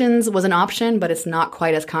 Communications was an option, but it's not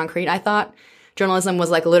quite as concrete, I thought. Journalism was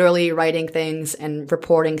like literally writing things and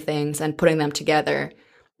reporting things and putting them together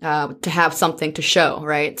to have something to show,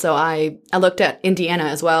 right? So I looked at Indiana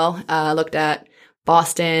as well. I looked at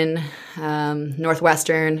Boston,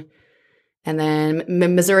 Northwestern, and then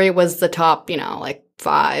Missouri was the top, like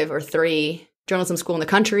 5 or 3 journalism school in the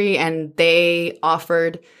country. And they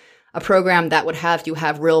offered a program that would have you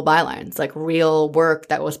have real bylines, like real work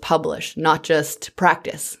that was published, not just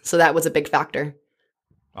practice. So that was a big factor.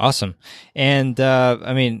 Awesome. And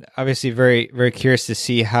obviously very, very curious to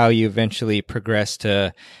see how you eventually progressed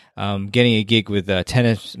to getting a gig with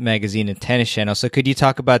Tennis Magazine and Tennis Channel. So could you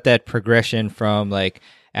talk about that progression from like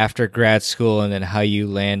after grad school and then how you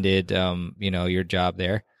landed, your job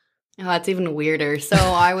there? Oh, that's even weirder. So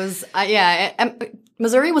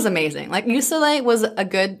Missouri was amazing. Like UCLA was a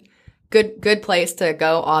good place to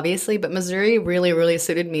go, obviously, but Missouri really, really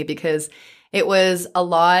suited me because it was a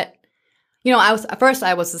lot. I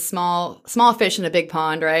was a small fish in a big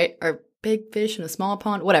pond, right? Or big fish in a small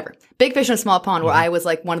pond, whatever. Big fish in a small pond where I was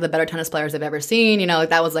like one of the better tennis players I've ever seen.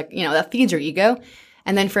 That was like, that feeds your ego.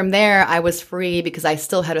 And then from there, I was free because I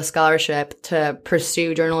still had a scholarship to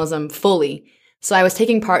pursue journalism fully. So I was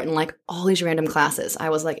taking part in like all these random classes. I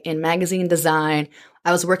was like in magazine design.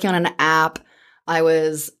 I was working on an app. I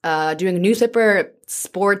was doing newspaper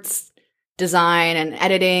sports design and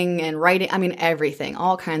editing and writing. Everything,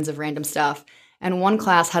 all kinds of random stuff. And one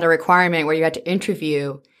class had a requirement where you had to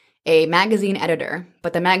interview a magazine editor,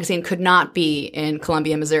 but the magazine could not be in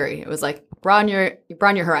Columbia, Missouri. It was like broaden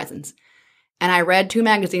your horizons. And I read 2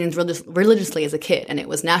 magazines religiously as a kid, and it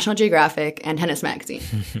was National Geographic and Tennis Magazine.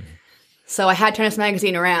 So I had Tennis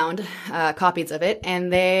Magazine around, copies of it,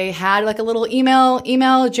 and they had like a little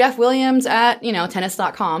email Jeff Williams at,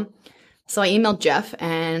 tennis.com. So I emailed Jeff,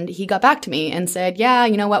 and he got back to me and said, yeah,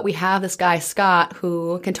 you know what? We have this guy, Scott,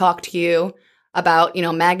 who can talk to you about,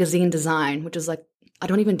 magazine design, which is like, I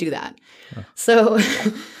don't even do that. Huh.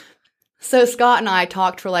 So Scott and I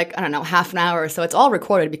talked for like, I don't know, half an hour. So it's all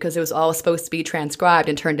recorded because it was all supposed to be transcribed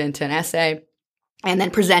and turned into an essay and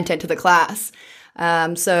then presented to the class.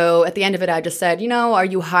 So at the end of it, I just said, are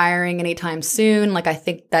you hiring anytime soon? Like, I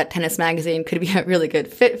think that Tennis Magazine could be a really good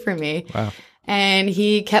fit for me. Wow. And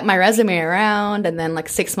he kept my resume around. And then like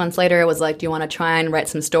 6 months later, it was like, do you want to try and write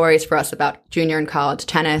some stories for us about junior and college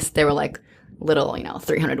tennis? They were like little,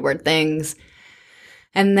 300-word things.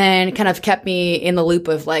 And then kind of kept me in the loop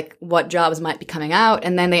of like what jobs might be coming out.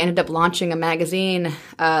 And then they ended up launching a magazine,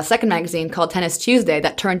 second magazine called Tennis Tuesday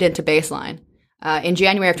that turned into Baseline in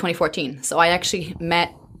January of 2014. So I actually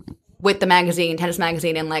met with the magazine, Tennis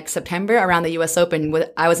Magazine, in like September around the US Open.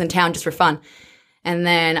 I was in town just for fun. And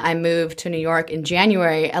then I moved to New York in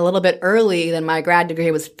January, a little bit early than my grad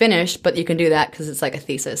degree was finished, but you can do that because it's like a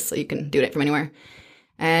thesis, so you can do it from anywhere.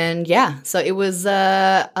 And yeah, so it was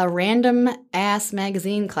a random ass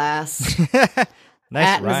magazine class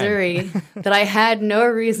at Missouri that I had no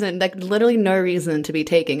reason, like literally no reason to be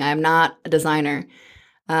taking. I'm not a designer.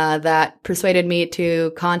 That persuaded me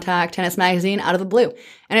to contact Tennis Magazine out of the blue.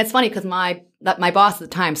 And it's funny because my boss at the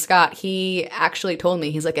time, Scott, he actually told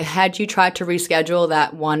me, he's like, had you tried to reschedule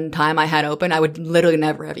that one time I had open, I would literally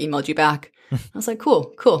never have emailed you back. I was like,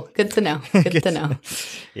 cool. Good to know. Good to know.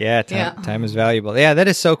 Yeah, time is valuable. Yeah, that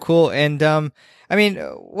is so cool. And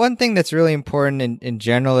one thing that's really important in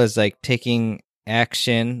general is like taking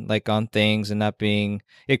action like on things and not being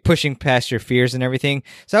like pushing past your fears and everything.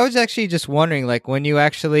 So I was actually just wondering, like, when you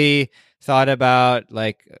actually thought about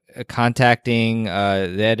like contacting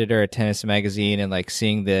the editor at Tennis Magazine and like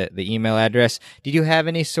seeing the email address, did you have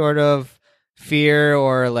any sort of fear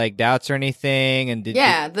or like doubts or anything? And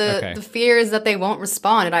the fear is that they won't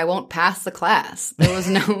respond and I won't pass the class. There was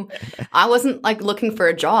I wasn't like looking for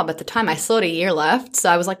a job at the time. I still had a year left,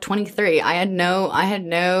 so I was like 23. I had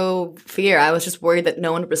no fear. I was just worried that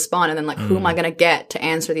no one would respond, and then like who am I gonna get to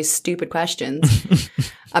answer these stupid questions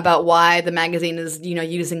about why the magazine is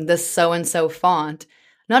using this so and so font?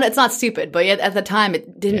 it's not stupid, but yet at the time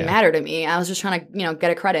it didn't matter to me. I was just trying to,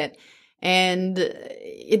 get a credit. And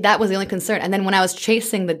that was the only concern. And then when I was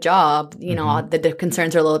chasing the job, the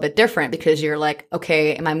concerns are a little bit different because you're like,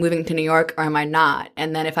 okay, am I moving to New York or am I not?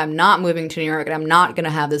 And then if I'm not moving to New York and I'm not going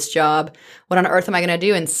to have this job, what on earth am I going to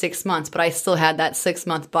do in 6 months? But I still had that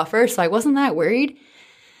 6-month buffer, so I wasn't that worried.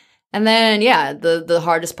 And then, the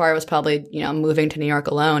hardest part was probably, moving to New York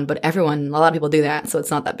alone. But a lot of people do that, so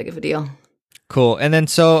it's not that big of a deal. Cool. And then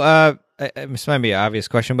so this might be an obvious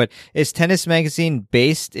question, but is Tennis Magazine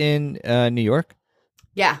based in New York?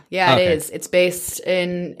 Yeah, okay. It is. It's based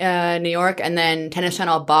in New York, and then Tennis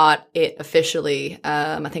Channel bought it officially,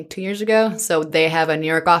 I think 2 years ago. So they have a New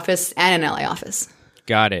York office and an LA office.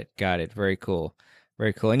 Got it. Very cool.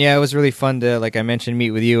 Very cool. And yeah, it was really fun to, like I mentioned, meet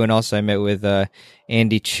with you. And also I met with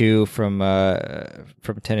Andy Chu from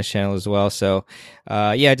Tennis Channel as well. So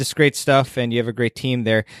just great stuff. And you have a great team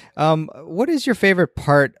there. What is your favorite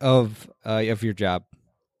part of your job?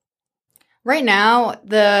 Right now,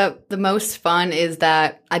 the most fun is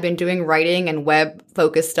that I've been doing writing and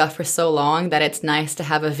web-focused stuff for so long that it's nice to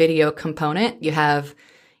have a video component. You have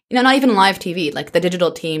not even live TV, like the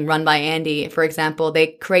digital team run by Andy, for example, they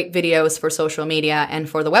create videos for social media and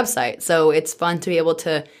for the website. So it's fun to be able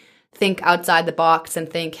to think outside the box and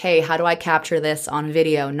think, hey, how do I capture this on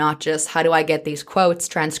video? Not just how do I get these quotes,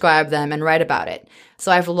 transcribe them, and write about it.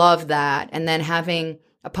 So I've loved that. And then having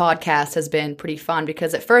a podcast has been pretty fun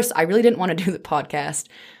because at first I really didn't want to do the podcast.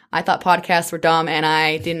 I thought podcasts were dumb and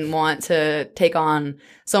I didn't want to take on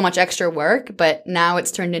so much extra work, but now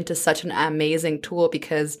it's turned into such an amazing tool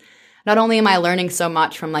because not only am I learning so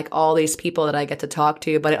much from like all these people that I get to talk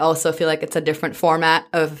to, but I also feel like it's a different format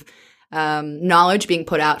of knowledge being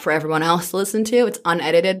put out for everyone else to listen to. It's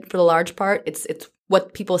unedited for the large part. It's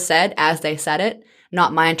what people said as they said it,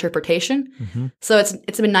 not my interpretation. Mm-hmm. So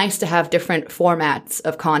it's been nice to have different formats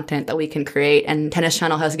of content that we can create, and Tennis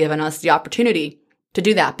Channel has given us the opportunity to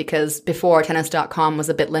do that because before tennis.com was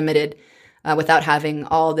a bit limited without having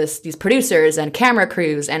all these producers and camera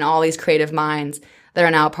crews and all these creative minds that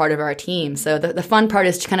are now a part of our team. So the fun part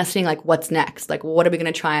is kind of seeing like what's next, like what are we going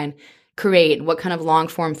to try and create? What kind of long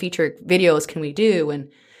form feature videos can we do? And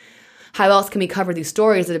how else can we cover these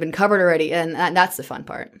stories that have been covered already? And that's the fun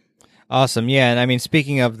part. Awesome. Yeah. And I mean,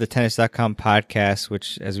 speaking of the tennis.com podcast,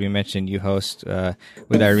 which, as we mentioned, you host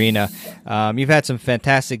with Irina, you've had some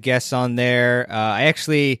fantastic guests on there. I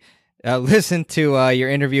actually listened to your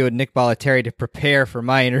interview with Nick Bollettieri to prepare for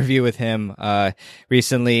my interview with him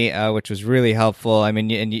recently, which was really helpful. I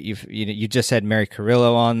mean, and you just had Mary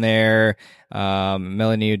Carrillo on there,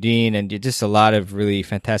 Melanie Udine, and just a lot of really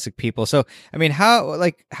fantastic people. So, I mean,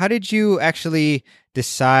 how did you actually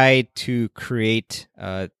decide to create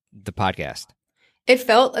the podcast? It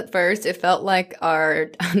felt like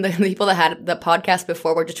the people that had the podcast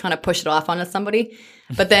before were just trying to push it off onto somebody.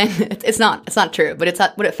 But then it's not true, but it's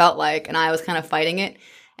not what it felt like. And I was kind of fighting it.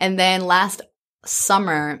 And then last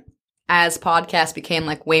summer, as podcasts became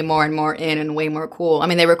like way more and more in and way more cool. I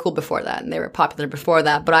mean, they were cool before that and they were popular before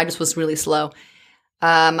that, but I just was really slow.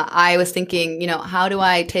 I was thinking, how do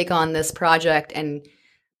I take on this project? And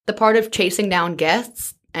the part of chasing down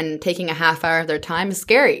guests and taking a half hour of their time is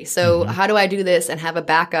scary. So how do I do this and have a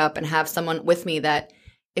backup and have someone with me that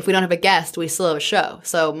if we don't have a guest, we still have a show?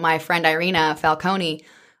 So my friend Irina Falconi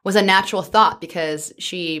was a natural thought because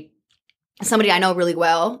she is somebody I know really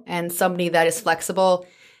well and somebody that is flexible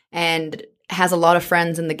and has a lot of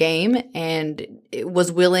friends in the game and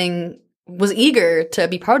was eager to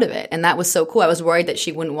be part of it. And that was so cool. I was worried that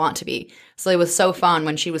she wouldn't want to be. So it was so fun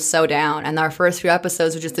when she was so down. And our first few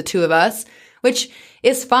episodes were just the two of us, which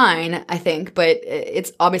is fine, I think, but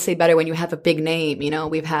it's obviously better when you have a big name.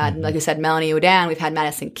 We've had, like you said, Melanie Udine, we've had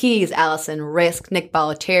Madison Keys, Allison Risk, Nick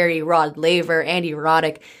Bollettieri, Rod Laver, Andy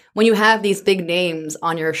Roddick. When you have these big names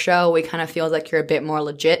on your show, it kind of feels like you're a bit more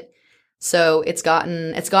legit. So it's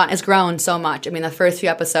grown so much. I mean, the first few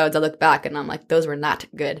episodes, I look back and I'm like, those were not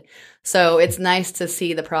good. So it's nice to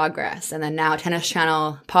see the progress. And then now Tennis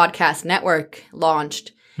Channel Podcast Network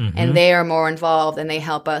launched, and they are more involved and they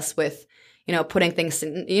help us with putting things,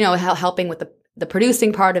 helping with the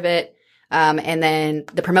producing part of it, and then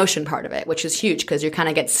the promotion part of it, which is huge because you kind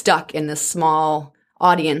of get stuck in this small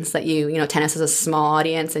audience that tennis is a small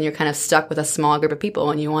audience and you're kind of stuck with a small group of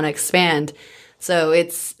people and you want to expand. So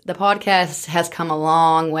the podcast has come a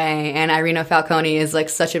long way, and Irina Falconi is like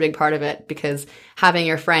such a big part of it because having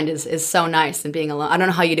your friend is so nice, and being alone. I don't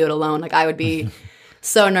know how you do it alone. Like I would be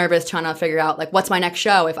so nervous trying to figure out like what's my next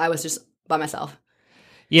show if I was just by myself.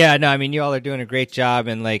 Yeah, no, I mean, you all are doing a great job,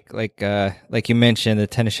 and like you mentioned, the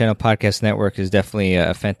Tennis Channel Podcast Network is definitely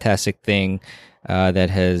a fantastic thing that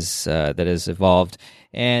has evolved.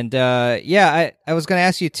 And I was going to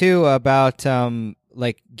ask you too about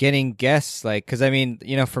like getting guests, like, because I mean,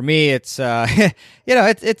 for me, it's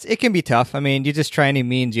it can be tough. I mean, you just try any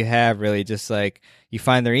means you have, really, just like you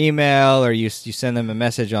find their email or you send them a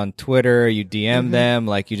message on Twitter, you DM them,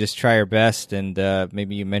 like you just try your best, and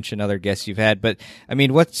maybe you mention other guests you've had. But I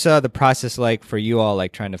mean, what's the process like for you all,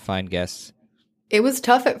 like trying to find guests? It was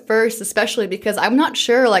tough at first, especially because I'm not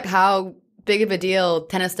sure like how big of a deal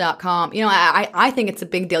tennis.com, I think it's a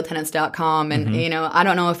big deal, tennis.com, and I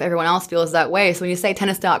don't know if everyone else feels that way. So when you say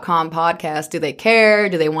tennis.com podcast, do they care?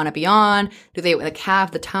 Do they want to be on? Do they like have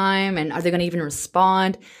the time, and are they going to even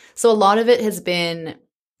respond? So a lot of it has been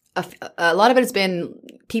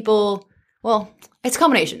people, well, it's a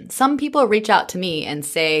combination. Some people reach out to me and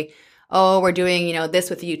say, oh, we're doing this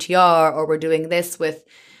with the UTR, or we're doing this with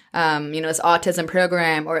this autism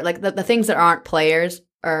program, or like the things that aren't players,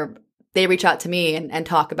 or they reach out to me and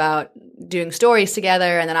talk about doing stories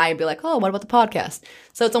together. And then I'd be like, oh, what about the podcast?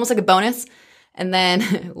 So it's almost like a bonus. And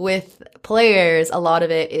then with players, a lot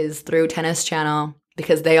of it is through Tennis Channel,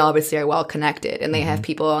 because they obviously are well connected and they have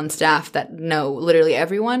people on staff that know literally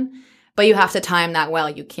everyone. But you have to time that well.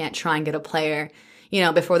 You can't try and get a player,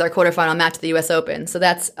 before their quarterfinal match at the US Open. So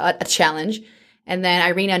that's a challenge. And then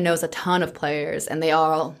Irina knows a ton of players, and they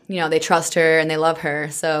all, they trust her and they love her.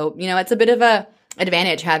 So, it's a bit of a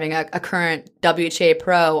advantage having a current WTA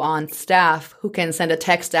pro on staff who can send a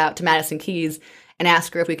text out to Madison Keys and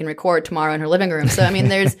ask her if we can record tomorrow in her living room. So, I mean,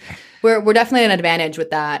 we're definitely an advantage with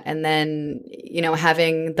that. And then,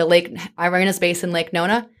 having Irina's based in Lake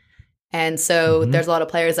Nona. And so there's a lot of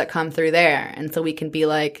players that come through there. And so we can be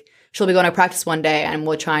like, she'll be going to practice one day and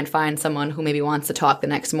we'll try and find someone who maybe wants to talk the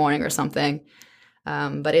next morning or something.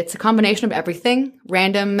 But it's a combination of everything.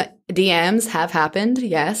 Random DMs have happened,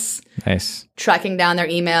 yes. Nice. Tracking down their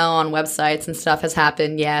email on websites and stuff has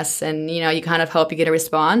happened, yes. And, you kind of hope you get a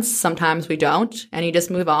response. Sometimes we don't. And you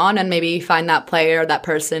just move on and maybe find that player or that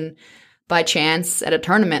person by chance at a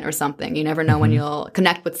tournament or something. You never know when you'll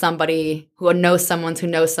connect with somebody who knows someone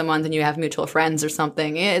and you have mutual friends or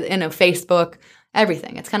something. Facebook,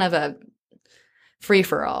 everything. It's kind of a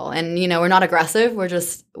free-for-all. And, we're not aggressive. We're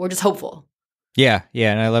just hopeful. Yeah,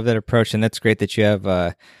 and I love that approach, and that's great that you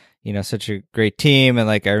have, such a great team, and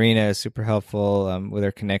like Irina is super helpful with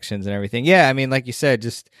her connections and everything. Yeah, I mean, like you said,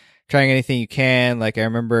 just trying anything you can. Like I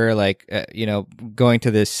remember, going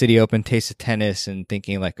to the City Open Taste of Tennis and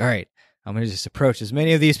thinking, like, all right, I'm gonna just approach as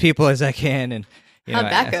many of these people as I can, and how'd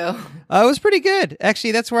that go? It was pretty good,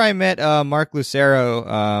 actually. That's where I met Mark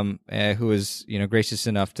Lucero, who was gracious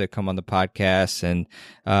enough to come on the podcast, and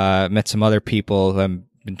met some other people who I'm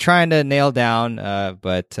been trying to nail down,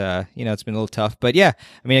 but it's been a little tough. But yeah,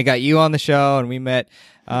 I mean, I got you on the show and we met.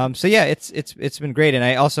 So yeah, it's been great. And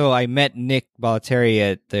I met Nick Bollettieri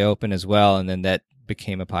at the Open as well, and then that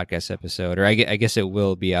became a podcast episode, or I guess it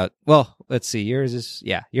will be out. Well, let's see. Yours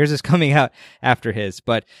is coming out after his.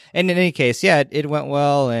 But in any case, yeah, it went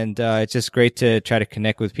well, and it's just great to try to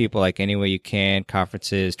connect with people like any way you can,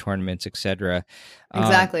 conferences, tournaments, etc.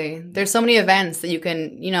 Exactly. There's so many events that you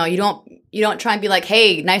can, you don't try and be like,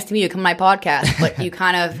 hey, nice to meet you, come to my podcast, but you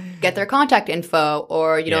kind of get their contact info,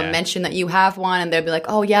 or mention that you have one, and they'll be like,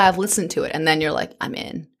 oh yeah, I've listened to it, and then you're like, I'm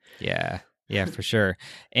in. Yeah, for sure.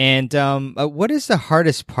 And what is the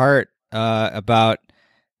hardest part about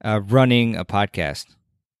running a podcast?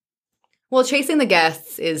 Well, chasing the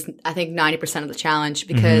guests is, I think, 90% of the challenge,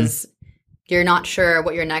 because you're not sure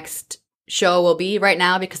what your next show will be right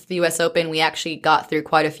now. Because of the US Open, we actually got through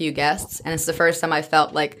quite a few guests, and it's the first time I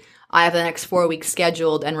felt like I have the next 4 weeks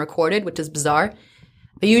scheduled and recorded, which is bizarre.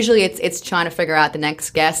 But usually it's trying to figure out the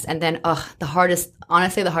next guest, and then the hardest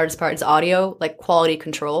part is audio, like quality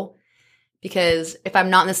control. Because if I'm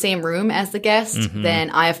not in the same room as the guest, then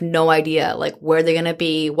I have no idea, like, where they're going to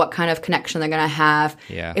be, what kind of connection they're going to have.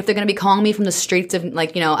 Yeah. If they're going to be calling me from the streets of,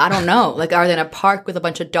 like, I don't know. Like, are they in a park with a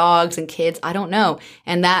bunch of dogs and kids? I don't know.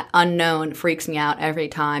 And that unknown freaks me out every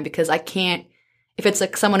time, because I can't, if it's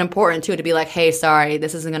like someone important too, to be like, hey, sorry,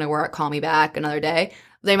 this isn't going to work. Call me back another day.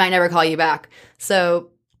 They might never call you back. So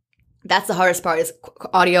that's the hardest part, is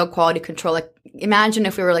audio quality control. Like, imagine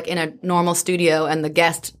if we were like in a normal studio and the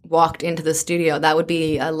guest walked into the studio. That would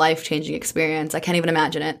be a life-changing experience. I can't even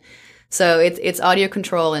imagine it. So it's audio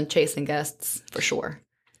control and chasing guests for sure.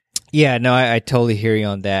 Yeah, no, I totally hear you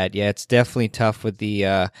on that. Yeah, it's definitely tough with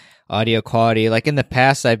the audio quality. Like in the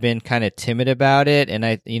past, I've been kind of timid about it, and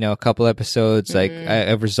a couple episodes, like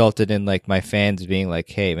I've resulted in like my fans being like,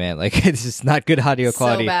 "Hey, man, like this is not good audio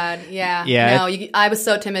quality." So bad, yeah. Yeah. No, I was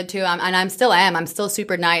so timid too, and I'm still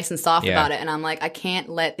super nice and soft about it, and I'm like, I can't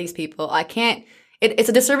let these people. I can't. it's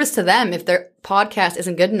a disservice to them if their podcast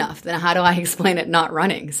isn't good enough. Then how do I explain it not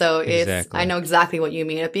running? So I know exactly what you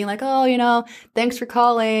mean. Of being like, oh, thanks for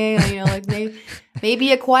calling. Like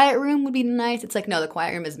maybe a quiet room would be nice. It's like, no, the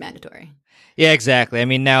quiet room is mandatory. Yeah, exactly. I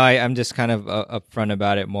mean, now I'm just kind of upfront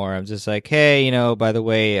about it more. I'm just like, hey, by the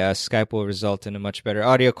way, Skype will result in a much better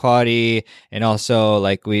audio quality, and also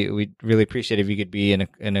like we really appreciate if you could be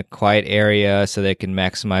in a quiet area so they can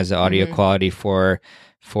maximize the audio quality for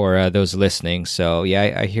those listening. So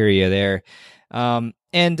yeah, I hear you there.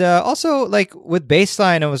 And also like with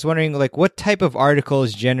Baseline, I was wondering like what type of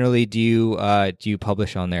articles generally do you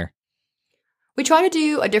publish on there? We try to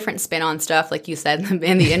do a different spin on stuff, like you said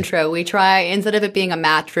in the intro. We try, instead of it being a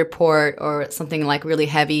match report or something like really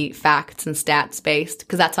heavy facts and stats based,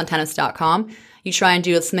 because that's on tennis.com, you try and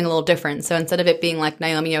do something a little different. So instead of it being like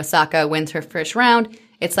Naomi Osaka wins her first round,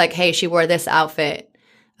 it's like, hey, she wore this outfit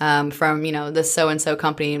from, this so-and-so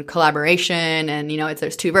company in collaboration, and,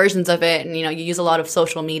 there's 2 versions of it, and, you use a lot of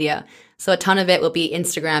social media. So a ton of it will be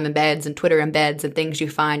Instagram embeds and Twitter embeds and things you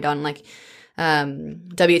find on like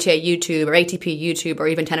WTA YouTube or ATP YouTube, or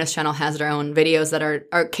even Tennis Channel has their own videos that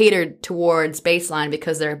are catered towards Baseline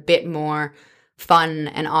because they're a bit more fun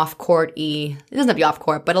and off-court-y. It doesn't have to be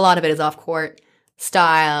off-court, but a lot of it is off-court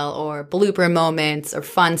style, or blooper moments, or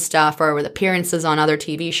fun stuff, or with appearances on other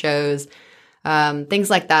TV shows, things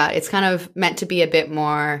like that. It's kind of meant to be a bit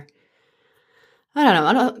more, I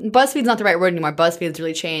don't know, BuzzFeed's not the right word anymore. BuzzFeed's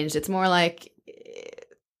really changed. It's more like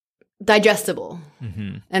digestible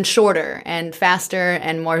and shorter and faster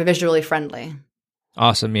and more visually friendly.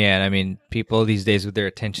 Awesome. Yeah. And I mean, people these days with their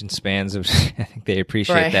attention spans, I think they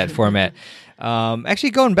appreciate that format.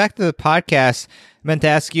 Actually, going back to the podcast, I meant to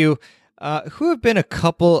ask you, who have been a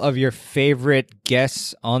couple of your favorite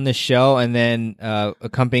guests on the show? And then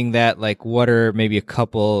accompanying that, like what are maybe a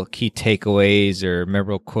couple key takeaways or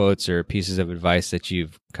memorable quotes or pieces of advice that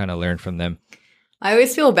you've kind of learned from them? I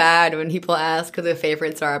always feel bad when people ask who their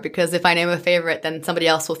favorites are, because if I name a favorite, then somebody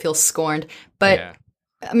else will feel scorned. But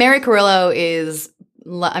Mary Carrillo is,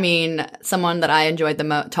 someone that I enjoyed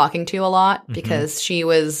talking to a lot, because she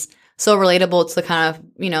was so relatable to the kind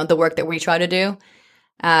of, the work that we try to do.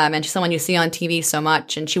 And she's someone you see on TV so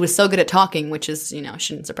much, and she was so good at talking, which is,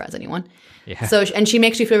 shouldn't surprise anyone. Yeah. So, and she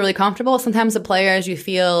makes you feel really comfortable. Sometimes the players, you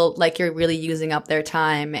feel like you're really using up their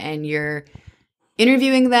time and you're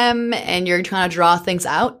interviewing them and you're trying to draw things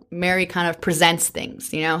out. Mary kind of presents things,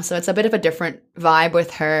 so it's a bit of a different vibe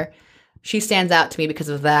with her. She stands out to me because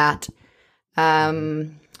of that.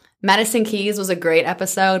 Madison Keys was a great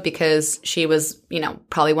episode because she was,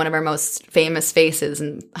 probably one of our most famous faces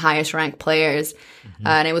and highest ranked players.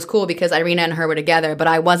 And it was cool because Irina and her were together, but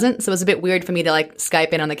I wasn't. So it was a bit weird for me to like Skype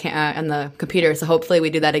in on the computer. So hopefully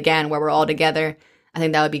we do that again where we're all together. I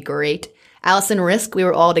think that would be great. Allison Risk, we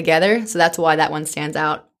were all together, so that's why that one stands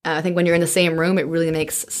out. I think when you're in the same room, it really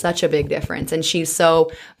makes such a big difference. And she's so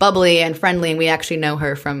bubbly and friendly, and we actually know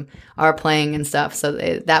her from our playing and stuff, so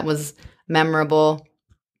that was memorable.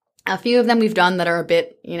 A few of them we've done that are a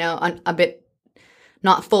bit, a bit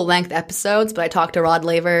not full-length episodes, but I talked to Rod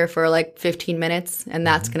Laver for like 15 minutes, and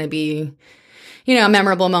that's going to be, a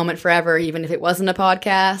memorable moment forever, even if it wasn't a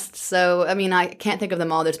podcast. So, I can't think of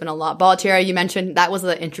them all. There's been a lot. Baltier, you mentioned, that was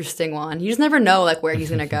an interesting one. You just never know, like, where he's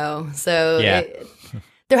going to go. So,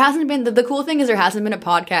 there hasn't been, the cool thing is there hasn't been a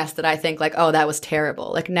podcast that I think, like, oh, that was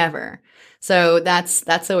terrible. Like, never. So,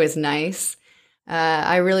 that's always nice.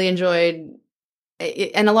 I really enjoyed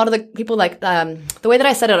it, and a lot of the people, like, the way that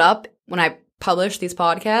I set it up when I publish these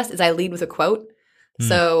podcasts is I lead with a quote.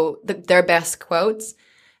 So, their best quotes.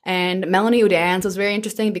 And Melanie Udans was very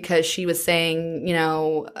interesting because she was saying,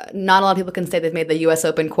 not a lot of people can say they've made the U.S.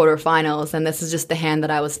 Open quarterfinals, and this is just the hand that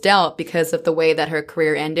I was dealt because of the way that her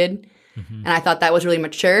career ended. And I thought that was really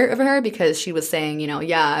mature of her because she was saying,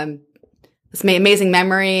 this amazing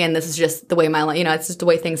memory, and this is just the way my life, it's just the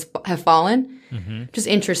way things have fallen. Just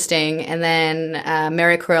interesting. And then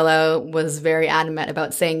Mary Carrillo was very adamant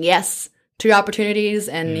about saying yes to opportunities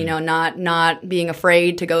and, not being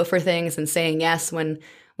afraid to go for things and saying yes when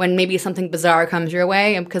maybe something bizarre comes your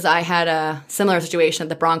way. And because I had a similar situation at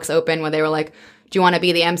the Bronx Open where they were like, do you want to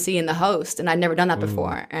be the MC and the host? And I'd never done that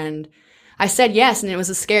before. And I said yes, and it was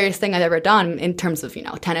the scariest thing I'd ever done in terms of,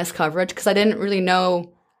 tennis coverage, because I didn't really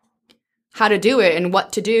know how to do it and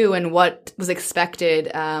what to do and what was expected.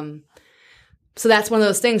 So that's one of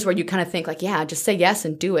those things where you kind of think like, yeah, just say yes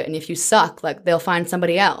and do it. And if you suck, like they'll find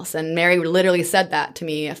somebody else. And Mary literally said that to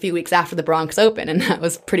me a few weeks after the Bronx Open, and that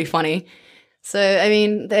was pretty funny. So,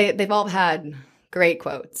 they've all had great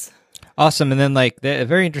quotes. Awesome. And then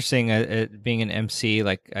very interesting being an MC,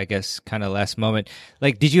 like I guess kind of last moment,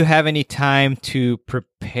 like did you have any time to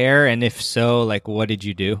prepare? And if so, like what did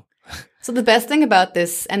you do? So the best thing about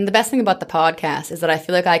this and the best thing about the podcast is that I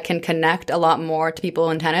feel like I can connect a lot more to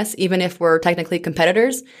people in tennis, even if we're technically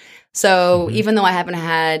competitors. So even though I haven't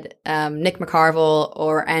had Nick McCarville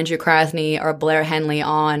or Andrew Krasny or Blair Henley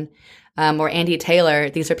on or Andy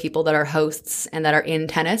Taylor, these are people that are hosts and that are in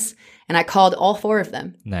tennis. And I called all 4 of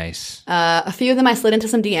them. Nice. A few of them I slid into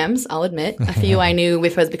some DMs, I'll admit. A few I knew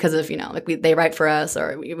because of, they write for us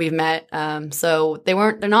or we've met. So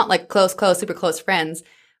they're not like close, super close friends,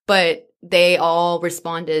 but they all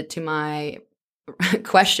responded to my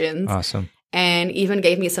questions. Awesome. And even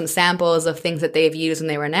gave me some samples of things that they've used when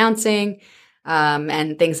they were announcing,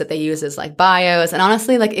 and things that they use as like bios. And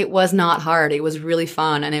honestly, like it was not hard. It was really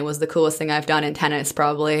fun. And it was the coolest thing I've done in tennis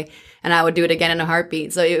probably. And I would do it again in a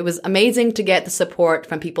heartbeat. So it was amazing to get the support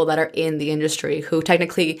from people that are in the industry who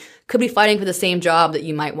technically could be fighting for the same job that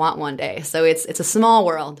you might want one day. So it's a small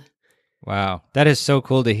world. Wow. That is so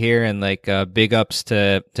cool to hear. And like big ups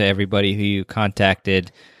to everybody who you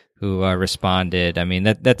contacted who responded. I mean,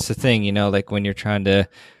 that's the thing, like when you're trying to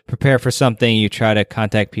prepare for something, you try to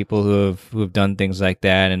contact people who have done things like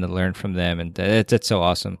that and to learn from them. And that's so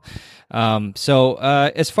awesome. So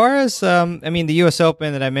as far as, the US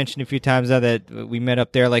Open that I mentioned a few times now that we met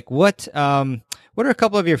up there, like what are a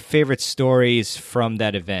couple of your favorite stories from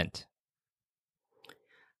that event?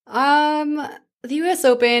 The US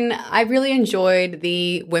Open, I really enjoyed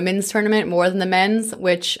the women's tournament more than the men's,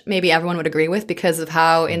 which maybe everyone would agree with because of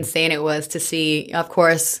how insane it was to see, of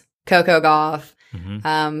course, Coco Gauff,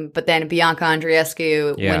 but then Bianca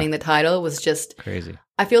Andreescu winning the title was just crazy.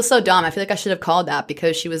 I feel so dumb. I feel like I should have called that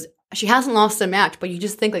because she hasn't lost a match, but you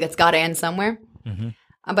just think like it's got to end somewhere.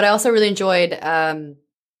 But I also really enjoyed, I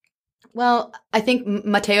think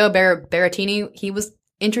Matteo Berrettini, he was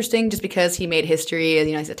interesting just because he made history.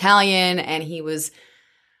 He's Italian and he was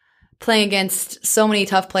playing against so many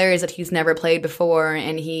tough players that he's never played before,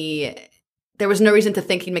 and there was no reason to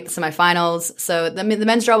think he'd make the semifinals. So the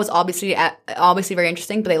men's draw was obviously very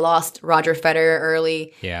interesting, but they lost Roger Federer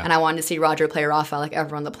early, and I wanted to see Roger play Rafa. Like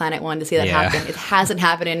everyone on the planet wanted to see that happen. It hasn't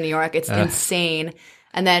happened in New York. It's insane.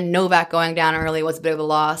 And then Novak going down early was a bit of a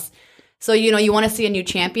loss. So you want to see a new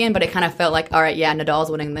champion, but it kind of felt like, all right,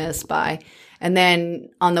 Nadal's winning this. Bye. And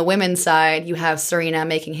then on the women's side, you have Serena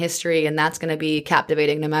making history, and that's going to be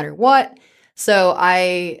captivating no matter what. So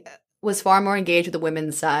I was far more engaged with the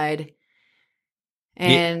women's side.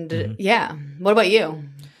 And what about you?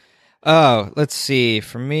 Oh, let's see.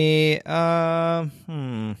 For me, I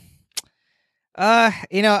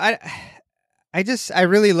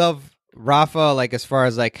really love Rafa, like as far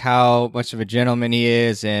as like how much of a gentleman he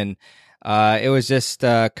is, and it was just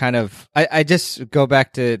kind of I just go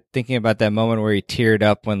back to thinking about that moment where he teared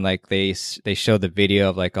up when like they showed the video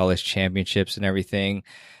of like all his championships and everything.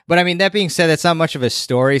 But I mean, that being said, that's not much of a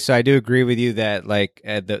story. So I do agree with you that like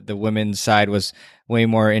the women's side was way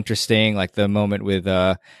more interesting. Like the moment with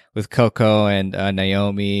Coco and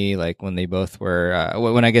Naomi, like when they both were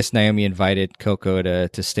when I guess Naomi invited Coco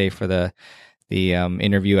to stay for the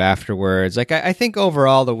interview afterwards. Like I think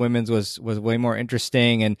overall the women's was way more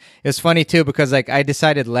interesting, and it's funny too because like I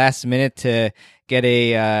decided last minute to get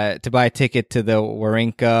to buy a ticket to the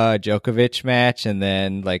Wawrinka Djokovic match, and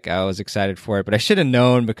then like I was excited for it, but I should have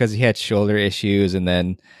known because he had shoulder issues, and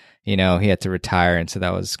then he had to retire, and so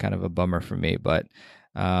that was kind of a bummer for me. But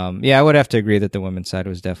I would have to agree that the women's side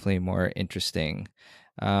was definitely more interesting.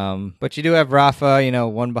 But you do have Rafa,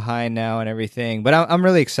 one behind now and everything. But I'm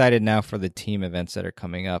really excited now for the team events that are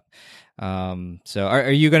coming up. So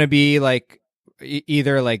are you going to be like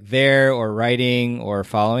either like there or writing or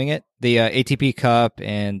following it, the ATP Cup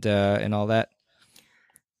and all that?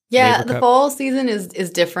 Yeah, Labor the Cup? fall season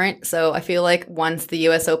is different. So I feel like once the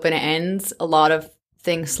US Open ends, a lot of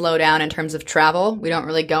things slow down in terms of travel. We don't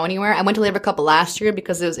really go anywhere. I went to Labor Cup last year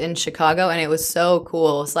because it was in Chicago and it was so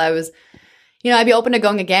cool. So I was I'd be open to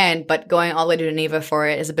going again, but going all the way to Geneva for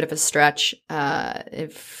it is a bit of a stretch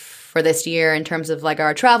for this year in terms of like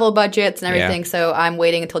our travel budgets and everything. Yeah. So I'm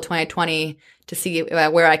waiting until 2020 to see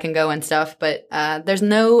where I can go and stuff. But I have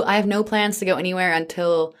no plans to go anywhere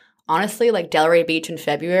until honestly like Delray Beach in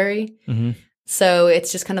February. Mm-hmm. So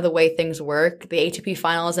it's just kind of the way things work. The ATP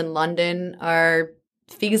finals in London are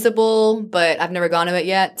feasible, but I've never gone to it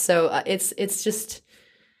yet. So it's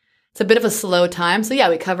a bit of a slow time. So yeah,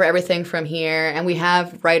 we cover everything from here, and we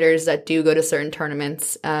have writers that do go to certain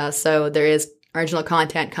tournaments. So there is original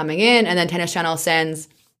content coming in, and then Tennis Channel sends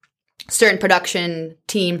certain production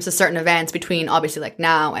teams to certain events between obviously like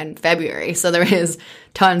now and February. So there is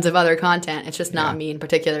tons of other content. It's just not me in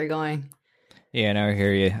particular going. Yeah, no, I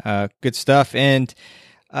hear you. Good stuff. And,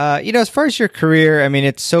 as far as your career, I mean,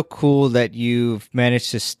 it's so cool that you've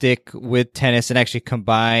managed to stick with tennis and actually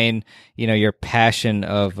combine, your passion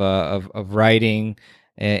of writing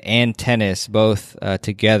and tennis both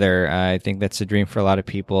together. I think that's a dream for a lot of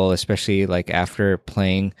people, especially like after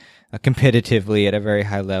playing competitively at a very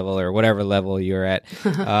high level or whatever level you're at.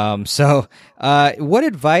 So what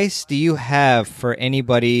advice do you have for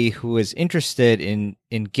anybody who is interested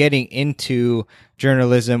in getting into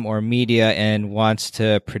journalism or media and wants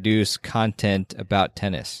to produce content about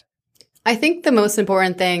tennis? I think the most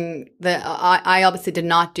important thing that I obviously did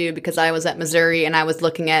not do, because I was at Missouri and I was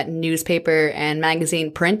looking at newspaper and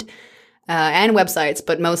magazine print and websites,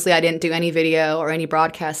 but mostly I didn't do any video or any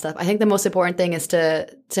broadcast stuff. I think the most important thing is to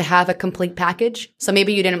have a complete package. So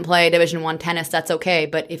maybe you didn't play Division I tennis, that's okay.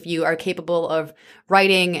 But if you are capable of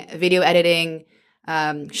writing, video editing,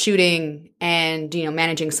 shooting, and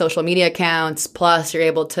managing social media accounts, plus you're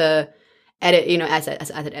able to edit, as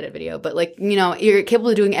an edit video, but like, you're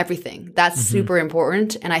capable of doing everything. That's super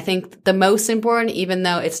important. And I think the most important, even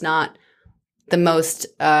though it's not the most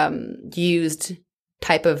used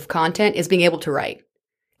type of content, is being able to write.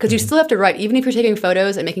 Because you still have to write. Even if you're taking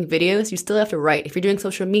photos and making videos, you still have to write. If you're doing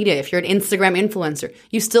social media, if you're an Instagram influencer,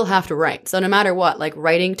 you still have to write. So no matter what, like,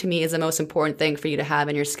 writing to me is the most important thing for you to have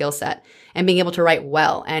in your skill set. And being able to write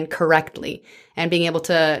well and correctly, and being able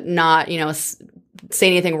to not, say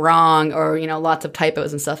anything wrong, or, lots of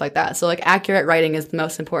typos and stuff like that. So like accurate writing is the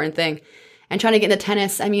most important thing. And trying to get into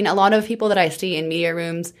tennis, I mean, a lot of people that I see in media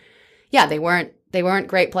rooms, they weren't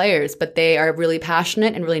great players, but they are really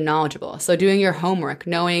passionate and really knowledgeable. So doing your homework,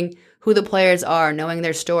 knowing who the players are, knowing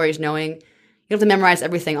their stories, you don't have to memorize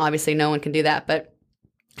everything. Obviously, no one can do that, but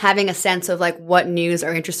having a sense of like what news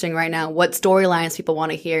are interesting right now, what storylines people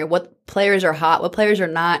want to hear, what players are hot, what players are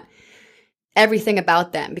not, everything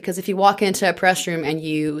about them. Because if you walk into a press room and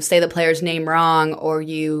you say the player's name wrong, or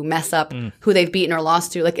you mess up who they've beaten or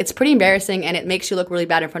lost to, like, it's pretty embarrassing, and it makes you look really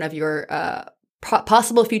bad in front of your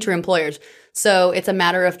possible future employers. So it's a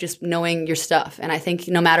matter of just knowing your stuff. And I think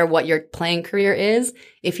no matter what your playing career is,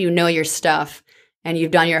 if you know your stuff and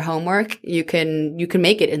you've done your homework, you can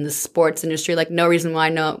make it in the sports industry. Like, no reason why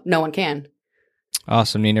no one can.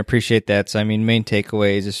 Awesome, Nina. Appreciate that. So, I mean, main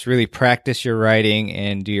takeaway is just really practice your writing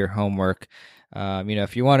and do your homework.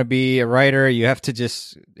 If you want to be a writer, you have to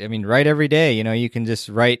write every day. You can just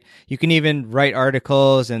write. You can even write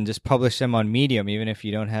articles and just publish them on Medium, even if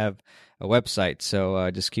you don't have a website.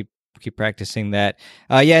 So just keep practicing that.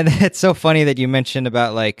 And it's so funny that you mentioned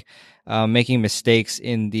about like making mistakes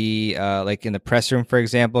in the in the press room, for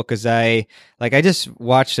example, because I just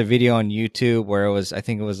watched a video on YouTube where I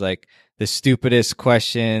think it was like the stupidest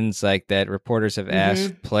questions like that reporters have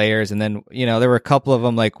asked players, and then there were a couple of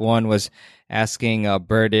them. Like one was asking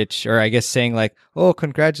Burditch, or I guess saying like, "Oh,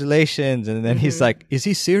 congratulations," and then he's like, "Is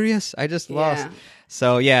he serious? I just lost."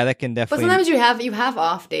 So that can definitely. But sometimes you have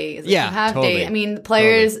off days. Yeah, you have totally. days. I mean,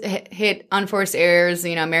 players hit unforced errors.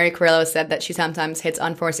 Mary Carrillo said that she sometimes hits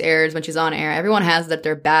unforced errors when she's on air. Everyone has that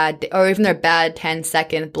their bad, or even their bad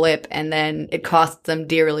 10-second blip, and then it costs them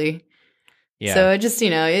dearly. Yeah. So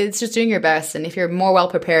it's just doing your best. And if you're more well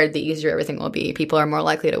prepared, the easier everything will be. People are more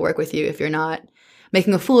likely to work with you if you're not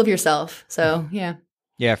making a fool of yourself. So, yeah.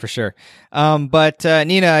 Yeah, for sure. But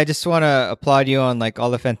Nina, I just want to applaud you on like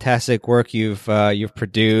all the fantastic work you've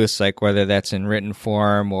produced, like whether that's in written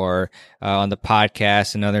form or on the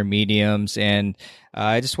podcast and other mediums. And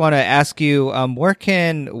I just want to ask you, where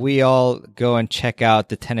can we all go and check out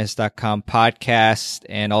the tennis.com podcast?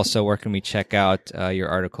 And also, where can we check out your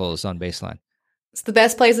articles on Baseline? So the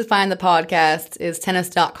best place to find the podcast is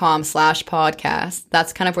tennis.com/podcast.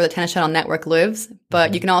 That's kind of where the Tennis Channel Network lives.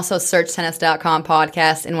 But you can also search tennis.com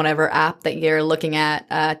podcast in whatever app that you're looking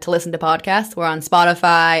at to listen to podcasts. We're on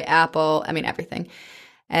Spotify, Apple, everything.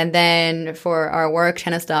 And then for our work,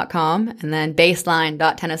 tennis.com. And then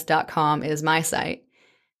baseline.tennis.com is my site.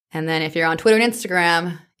 And then if you're on Twitter and Instagram,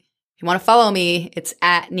 if you want to follow me, it's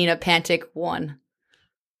at Nina Pantic 1.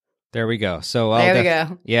 There we go. So we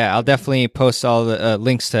go. Yeah, I'll definitely post all the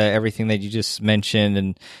links to everything that you just mentioned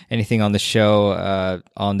and anything on the show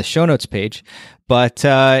on the show notes page. But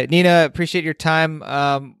Nina, appreciate your time.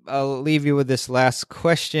 I'll leave you with this last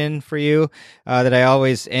question for you that I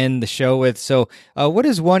always end the show with. So what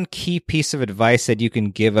is one key piece of advice that you can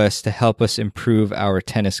give us to help us improve our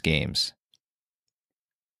tennis games?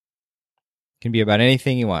 It can be about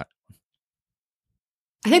anything you want.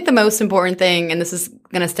 I think the most important thing, and this is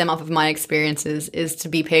going to stem off of my experiences, is to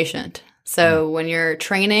be patient. So when you're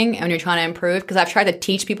training and when you're trying to improve, because I've tried to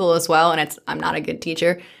teach people as well, and I'm not a good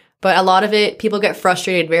teacher, but a lot of it, people get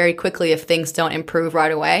frustrated very quickly if things don't improve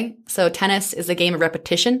right away. So tennis is a game of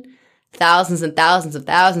repetition. Thousands and thousands of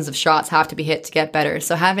thousands of shots have to be hit to get better.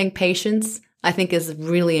 So having patience, I think, is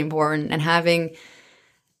really important, and having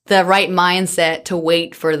the right mindset to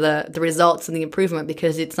wait for the results and the improvement,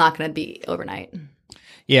 because it's not going to be overnight.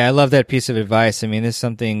 Yeah, I love that piece of advice. I mean, this is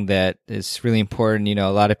something that is really important. You know,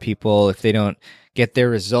 a lot of people, if they don't get their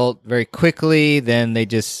result very quickly, then they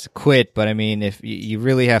just quit. But I mean, if you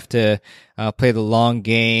really have to play the long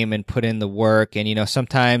game and put in the work, and, you know,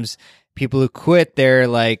 sometimes people who quit, they're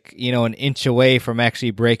like, you know, an inch away from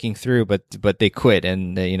actually breaking through, but they quit,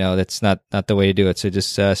 and you know, that's not the way to do it. So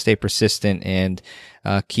just stay persistent and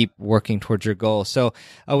keep working towards your goal. So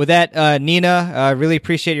with that, Nina, I really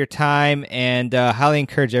appreciate your time, and highly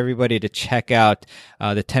encourage everybody to check out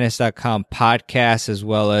the tennis.com podcast, as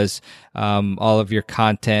well as all of your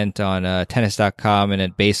content on tennis.com and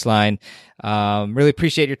at Baseline. Really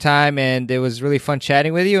appreciate your time, and it was really fun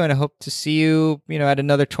chatting with you, and I hope to see you, you know, at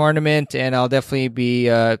another tournament, and I'll definitely be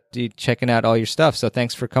checking out all your stuff. So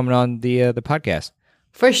thanks for coming on the podcast.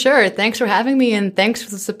 For sure. Thanks for having me, and thanks for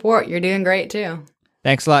the support. You're doing great too.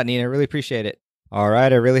 Thanks a lot, Nina. Really appreciate it. All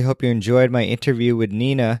right. I really hope you enjoyed my interview with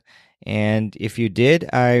Nina. And if you did,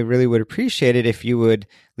 I really would appreciate it if you would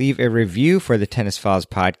leave a review for the Tennis Files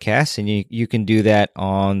podcast. And you can do that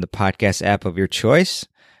on the podcast app of your choice.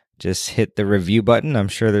 Just hit the review button. I'm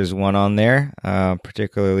sure there's one on there,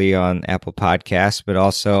 particularly on Apple Podcasts, but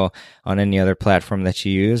also on any other platform that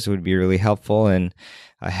you use. It would be really helpful, and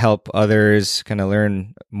help others kind of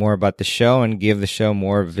learn more about the show and give the show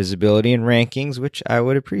more visibility and rankings, which I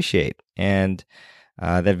would appreciate. And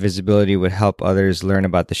that visibility would help others learn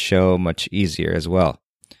about the show much easier as well.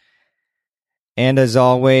 And as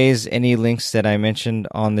always, any links that I mentioned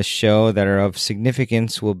on the show that are of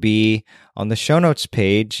significance will be on the show notes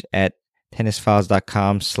page at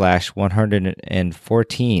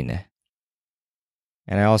tennisfiles.com/114.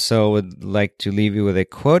 And I also would like to leave you with a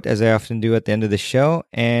quote, as I often do at the end of the show.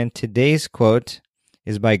 And today's quote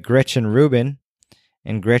is by Gretchen Rubin.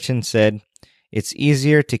 And Gretchen said, "It's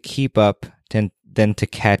easier to keep up than to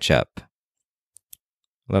catch up."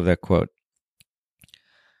 Love that quote.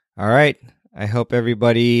 All right. I hope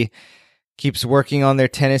everybody keeps working on their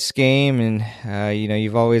tennis game. And, you know,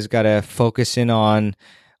 you've always got to focus in on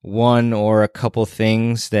one or a couple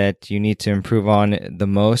things that you need to improve on the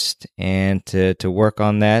most, and to work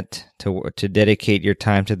on that, to dedicate your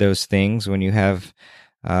time to those things. When you have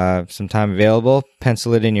some time available,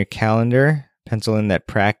 pencil it in your calendar, pencil in that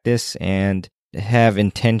practice, and have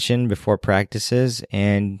intention before practices,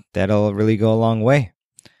 and that'll really go a long way.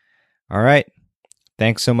 All right.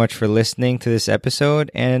 Thanks so much for listening to this episode,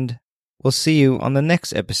 and we'll see you on the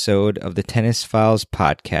next episode of the Tennis Files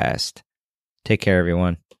podcast. Take care,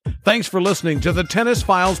 everyone. Thanks for listening to the Tennis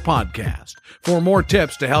Files podcast. For more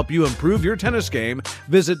tips to help you improve your tennis game,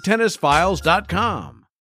 visit tennisfiles.com.